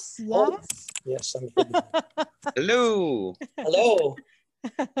 Yes, yes. Oh, yes, I'm good. Hello. Hello.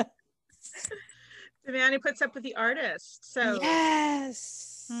 The man who puts up with the artist. So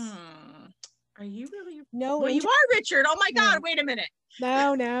Yes. Are you really? No. Well, you are, Richard. Oh my God! Wait a minute.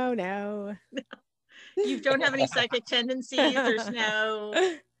 No, no, no. You don't have any psychic tendencies. There's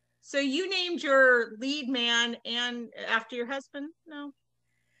no. So you named your lead man and after your husband? No.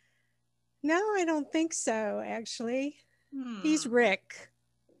 No, I don't think so, actually. He's Rick.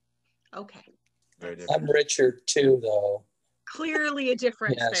 Okay. Very different. I'm Richard too, though. Clearly a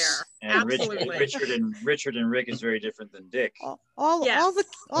difference Yes. there. And Absolutely. Richard and Rick is very different than Dick. All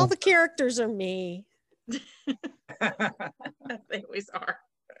the characters are me. They always are.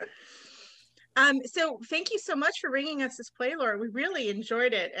 So thank you so much for bringing us this play, Laura. We really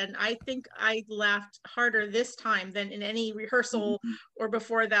enjoyed it. And I think I laughed harder this time than in any rehearsal or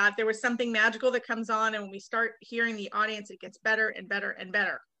before that. There was something magical that comes on, and when we start hearing the audience, it gets better and better and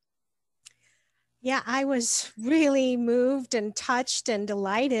better. Yeah, I was really moved and touched and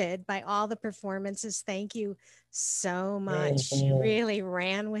delighted by all the performances. Thank you so much. You really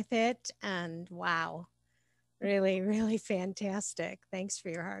ran with it, and wow, really, really fantastic. Thanks for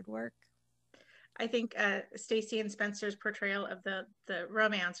your hard work. I think Stacy and Spencer's portrayal of the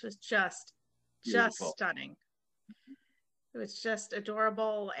romance was just stunning. It was just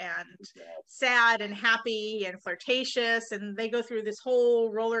adorable and sad and happy and flirtatious, and they go through this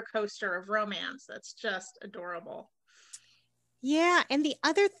whole roller coaster of romance. That's just adorable. Yeah, and the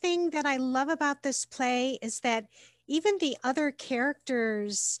other thing that I love about this play is that even the other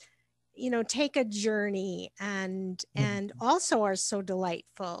characters, take a journey and also are so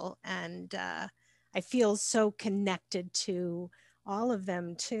delightful, and I feel so connected to all of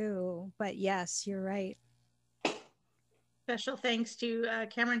them too. But yes, you're right. Special thanks to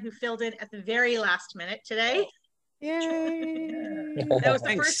Cameron, who filled in at the very last minute today. Yay! That was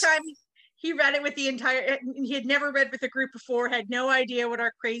the first time he read it with the entire, he had never read with a group before, had no idea what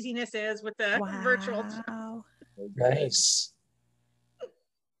our craziness is with the virtual. Nice.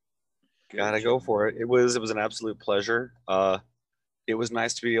 Gotta go for it. It was an absolute pleasure. It was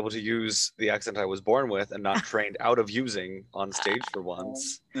nice to be able to use the accent I was born with and not trained out of using on stage for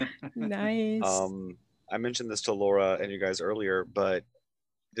once. Nice. I mentioned this to Laura and you guys earlier, but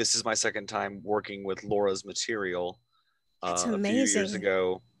this is my second time working with Laura's material. That's A amazing. few years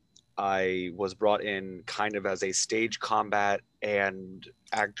ago, I was brought in kind of as a stage combat and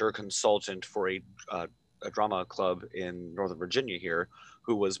actor consultant for a drama club in Northern Virginia here,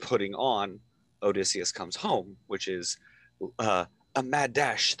 who was putting on Odysseus Comes Home, which is a mad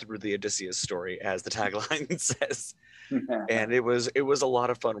dash through the Odysseus story, as the tagline says. And it was a lot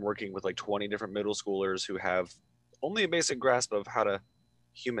of fun working with like 20 different middle schoolers who have only a basic grasp of how to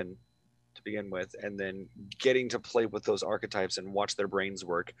human to begin with, and then getting to play with those archetypes and watch their brains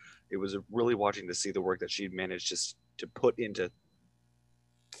work. It was really watching to see the work that she managed just to put into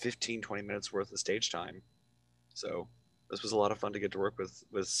 15-20 minutes worth of stage time. So this was a lot of fun to get to work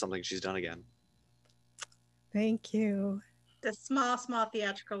with something she's done again. Thank you. The small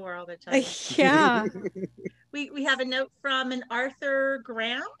theatrical world, I tell you. Yeah. We have a note from an Arthur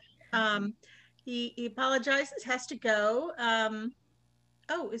Graham. He apologizes, has to go.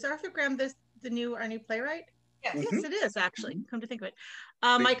 Oh, is Arthur Graham our new playwright? Yes. Yes, it is actually. Come to think of it.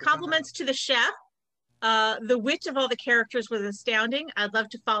 My compliments to the chef. The wit of all the characters was astounding. I'd love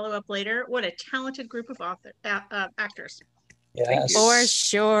to follow up later. What a talented group of actors. Yes. For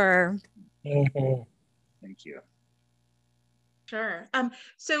sure. Thank you. Sure.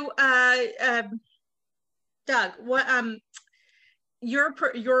 So Doug, what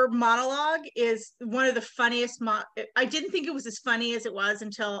your monologue is one of the funniest. I didn't think it was as funny as it was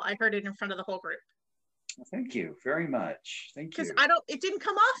until I heard it in front of the whole group. Well, thank you very much. Thank you. Because it didn't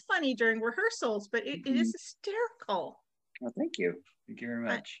come off funny during rehearsals, but it is hysterical. Well, thank you. Thank you very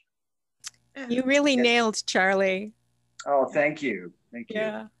much. You really nailed Charlie. Oh, thank you. Thank you.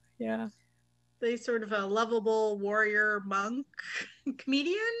 Yeah, yeah. The sort of a lovable warrior monk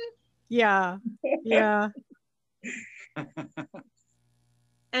comedian. Yeah, yeah.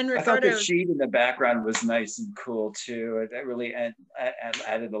 And I thought Ricardo, the sheet in the background was nice and cool too. That really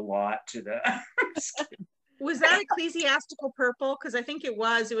added a lot to the. was that ecclesiastical purple? Because I think it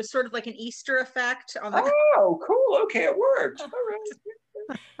was. It was sort of like an Easter effect on the. Oh, cool. Okay, it worked. All right.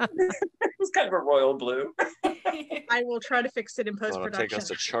 It was kind of a royal blue. I will try to fix it in post It'll production. take us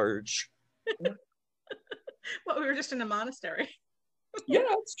to charge. Well, we were just in a monastery. Yeah,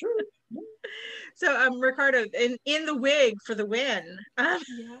 it's true. So, Ricardo, in the wig for the win.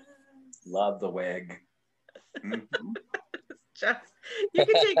 Love the wig. Just, you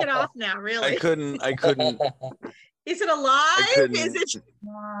can take it off now, really. I couldn't. Is it alive? Is it?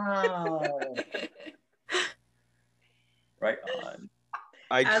 Wow. Right on.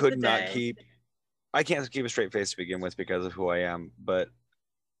 I can't keep a straight face to begin with because of who I am, but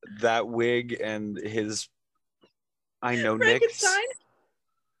that wig and his, I know Nick.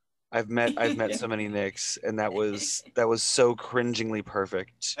 I've met so many Nicks, and that was so cringingly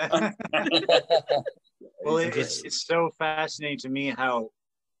perfect. Well, it's so fascinating to me how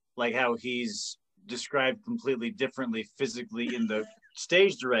he's described completely differently physically in the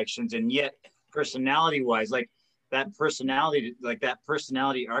stage directions, and yet personality-wise, that personality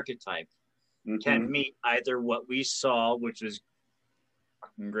archetype can meet either what we saw, which is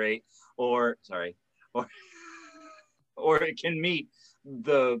great, or it can meet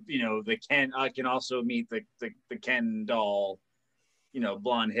the Ken. I can also meet the Ken doll,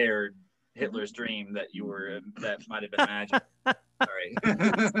 blonde-haired Hitler's dream that might have been magic. Sorry.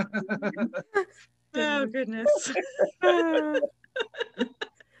 Oh goodness.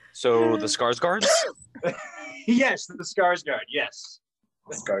 So the Skarsgårds? Yes, the Skarsgård. Yes.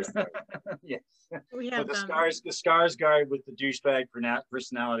 The Skarsgård. Yes. We have the Skarsgård with the douchebag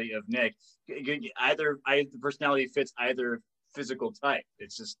personality of Nick. The personality fits either physical type.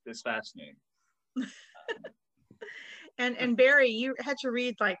 It's fascinating. And Barry, you had to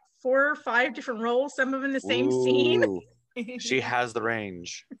read 4 or 5 different roles, some of them in the same scene. She has the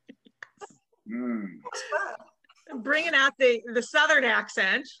range. Bringing out the southern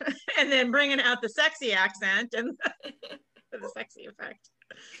accent, and then bringing out the sexy accent, and the sexy effect.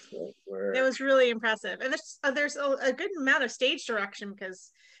 It was really impressive. And there's a good amount of stage direction,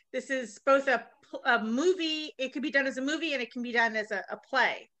 because this is both a movie. It could be done as a movie, and it can be done as a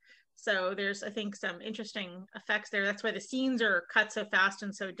play. So there's, I think, some interesting effects there. That's why the scenes are cut so fast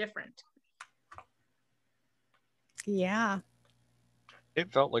and so different. Yeah.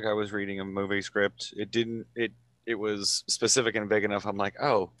 It felt like I was reading a movie script. It was specific and big enough. I'm like,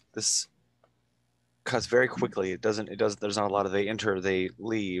 oh, this cuts very quickly. There's not a lot of they enter, they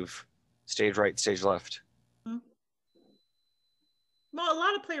leave, stage right, stage left. Mm-hmm. Well, a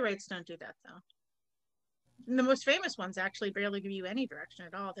lot of playwrights don't do that, though. And the most famous ones actually barely give you any direction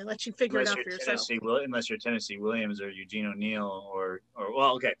at all. They let you figure it out for yourself. Unless you're Tennessee Williams or Eugene O'Neill or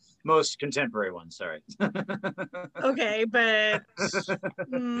most contemporary ones. Sorry. Okay, but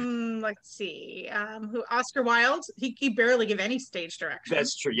let's see. Oscar Wilde? He barely give any stage direction.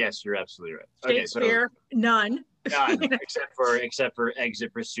 That's true. Yes, you're absolutely right. Shakespeare, none. except for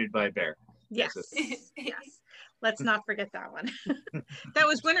Exit Pursued by a Bear. Yes. Yes. Let's not forget that one. That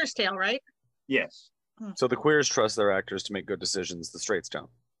was Winter's Tale, right? Yes. So the queers trust their actors to make good decisions. The straights don't.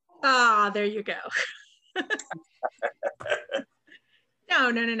 There you go.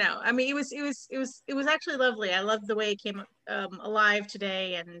 No. I mean, it was actually lovely. I loved the way it came alive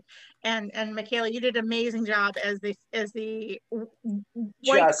today, and Michaela, you did an amazing job as the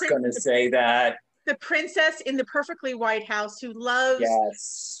white just gonna say that the princess in the perfectly white house who loves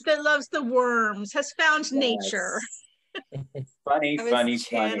the worms, has found nature. Funny.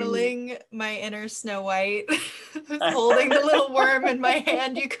 Channeling my inner Snow White. I was holding the little worm in my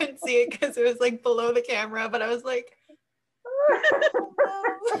hand. You couldn't see it because it was below the camera, but I was like,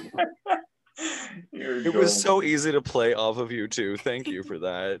 it was so easy to play off of you too. Thank you for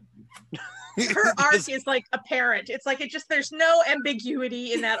that. Her arc is apparent. It's there's no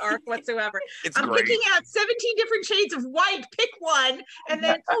ambiguity in that arc whatsoever. I'm great. Picking out 17 different shades of white. Pick one, and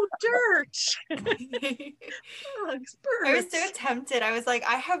then dirt. Bugs, birds. I was so tempted. I was like,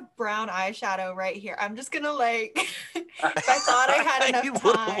 I have brown eyeshadow right here. I'm just gonna if I thought I had enough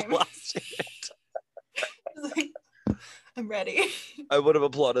time. I'm ready. I would have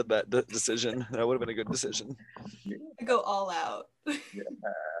applauded that decision. That would have been a good decision. I go all out.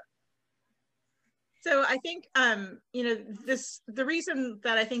 So I think, the reason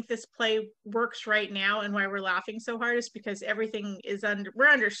that I think this play works right now and why we're laughing so hard is because we're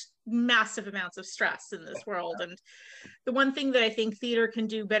under massive amounts of stress in this world. And the one thing that I think theater can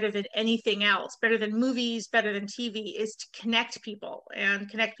do better than anything else, better than movies, better than TV, is to connect people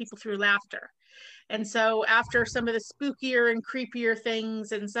through laughter. And so after some of the spookier and creepier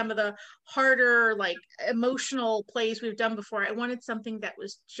things and some of the harder, emotional plays we've done before, I wanted something that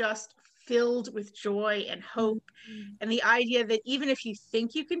was just filled with joy and hope, and the idea that even if you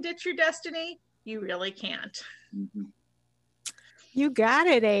think you can ditch your destiny, you really can't. You got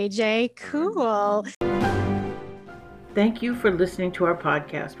it, AJ. Cool. Thank you for listening to our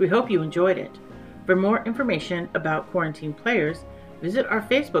podcast. We hope you enjoyed it. For more information about Quarantine Players, visit our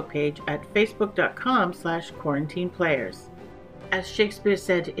Facebook page at facebook.com/quarantineplayers. As Shakespeare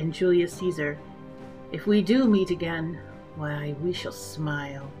said in Julius Caesar, if we do meet again, why, we shall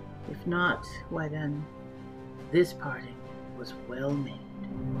smile. If not, why then, this parting was well made.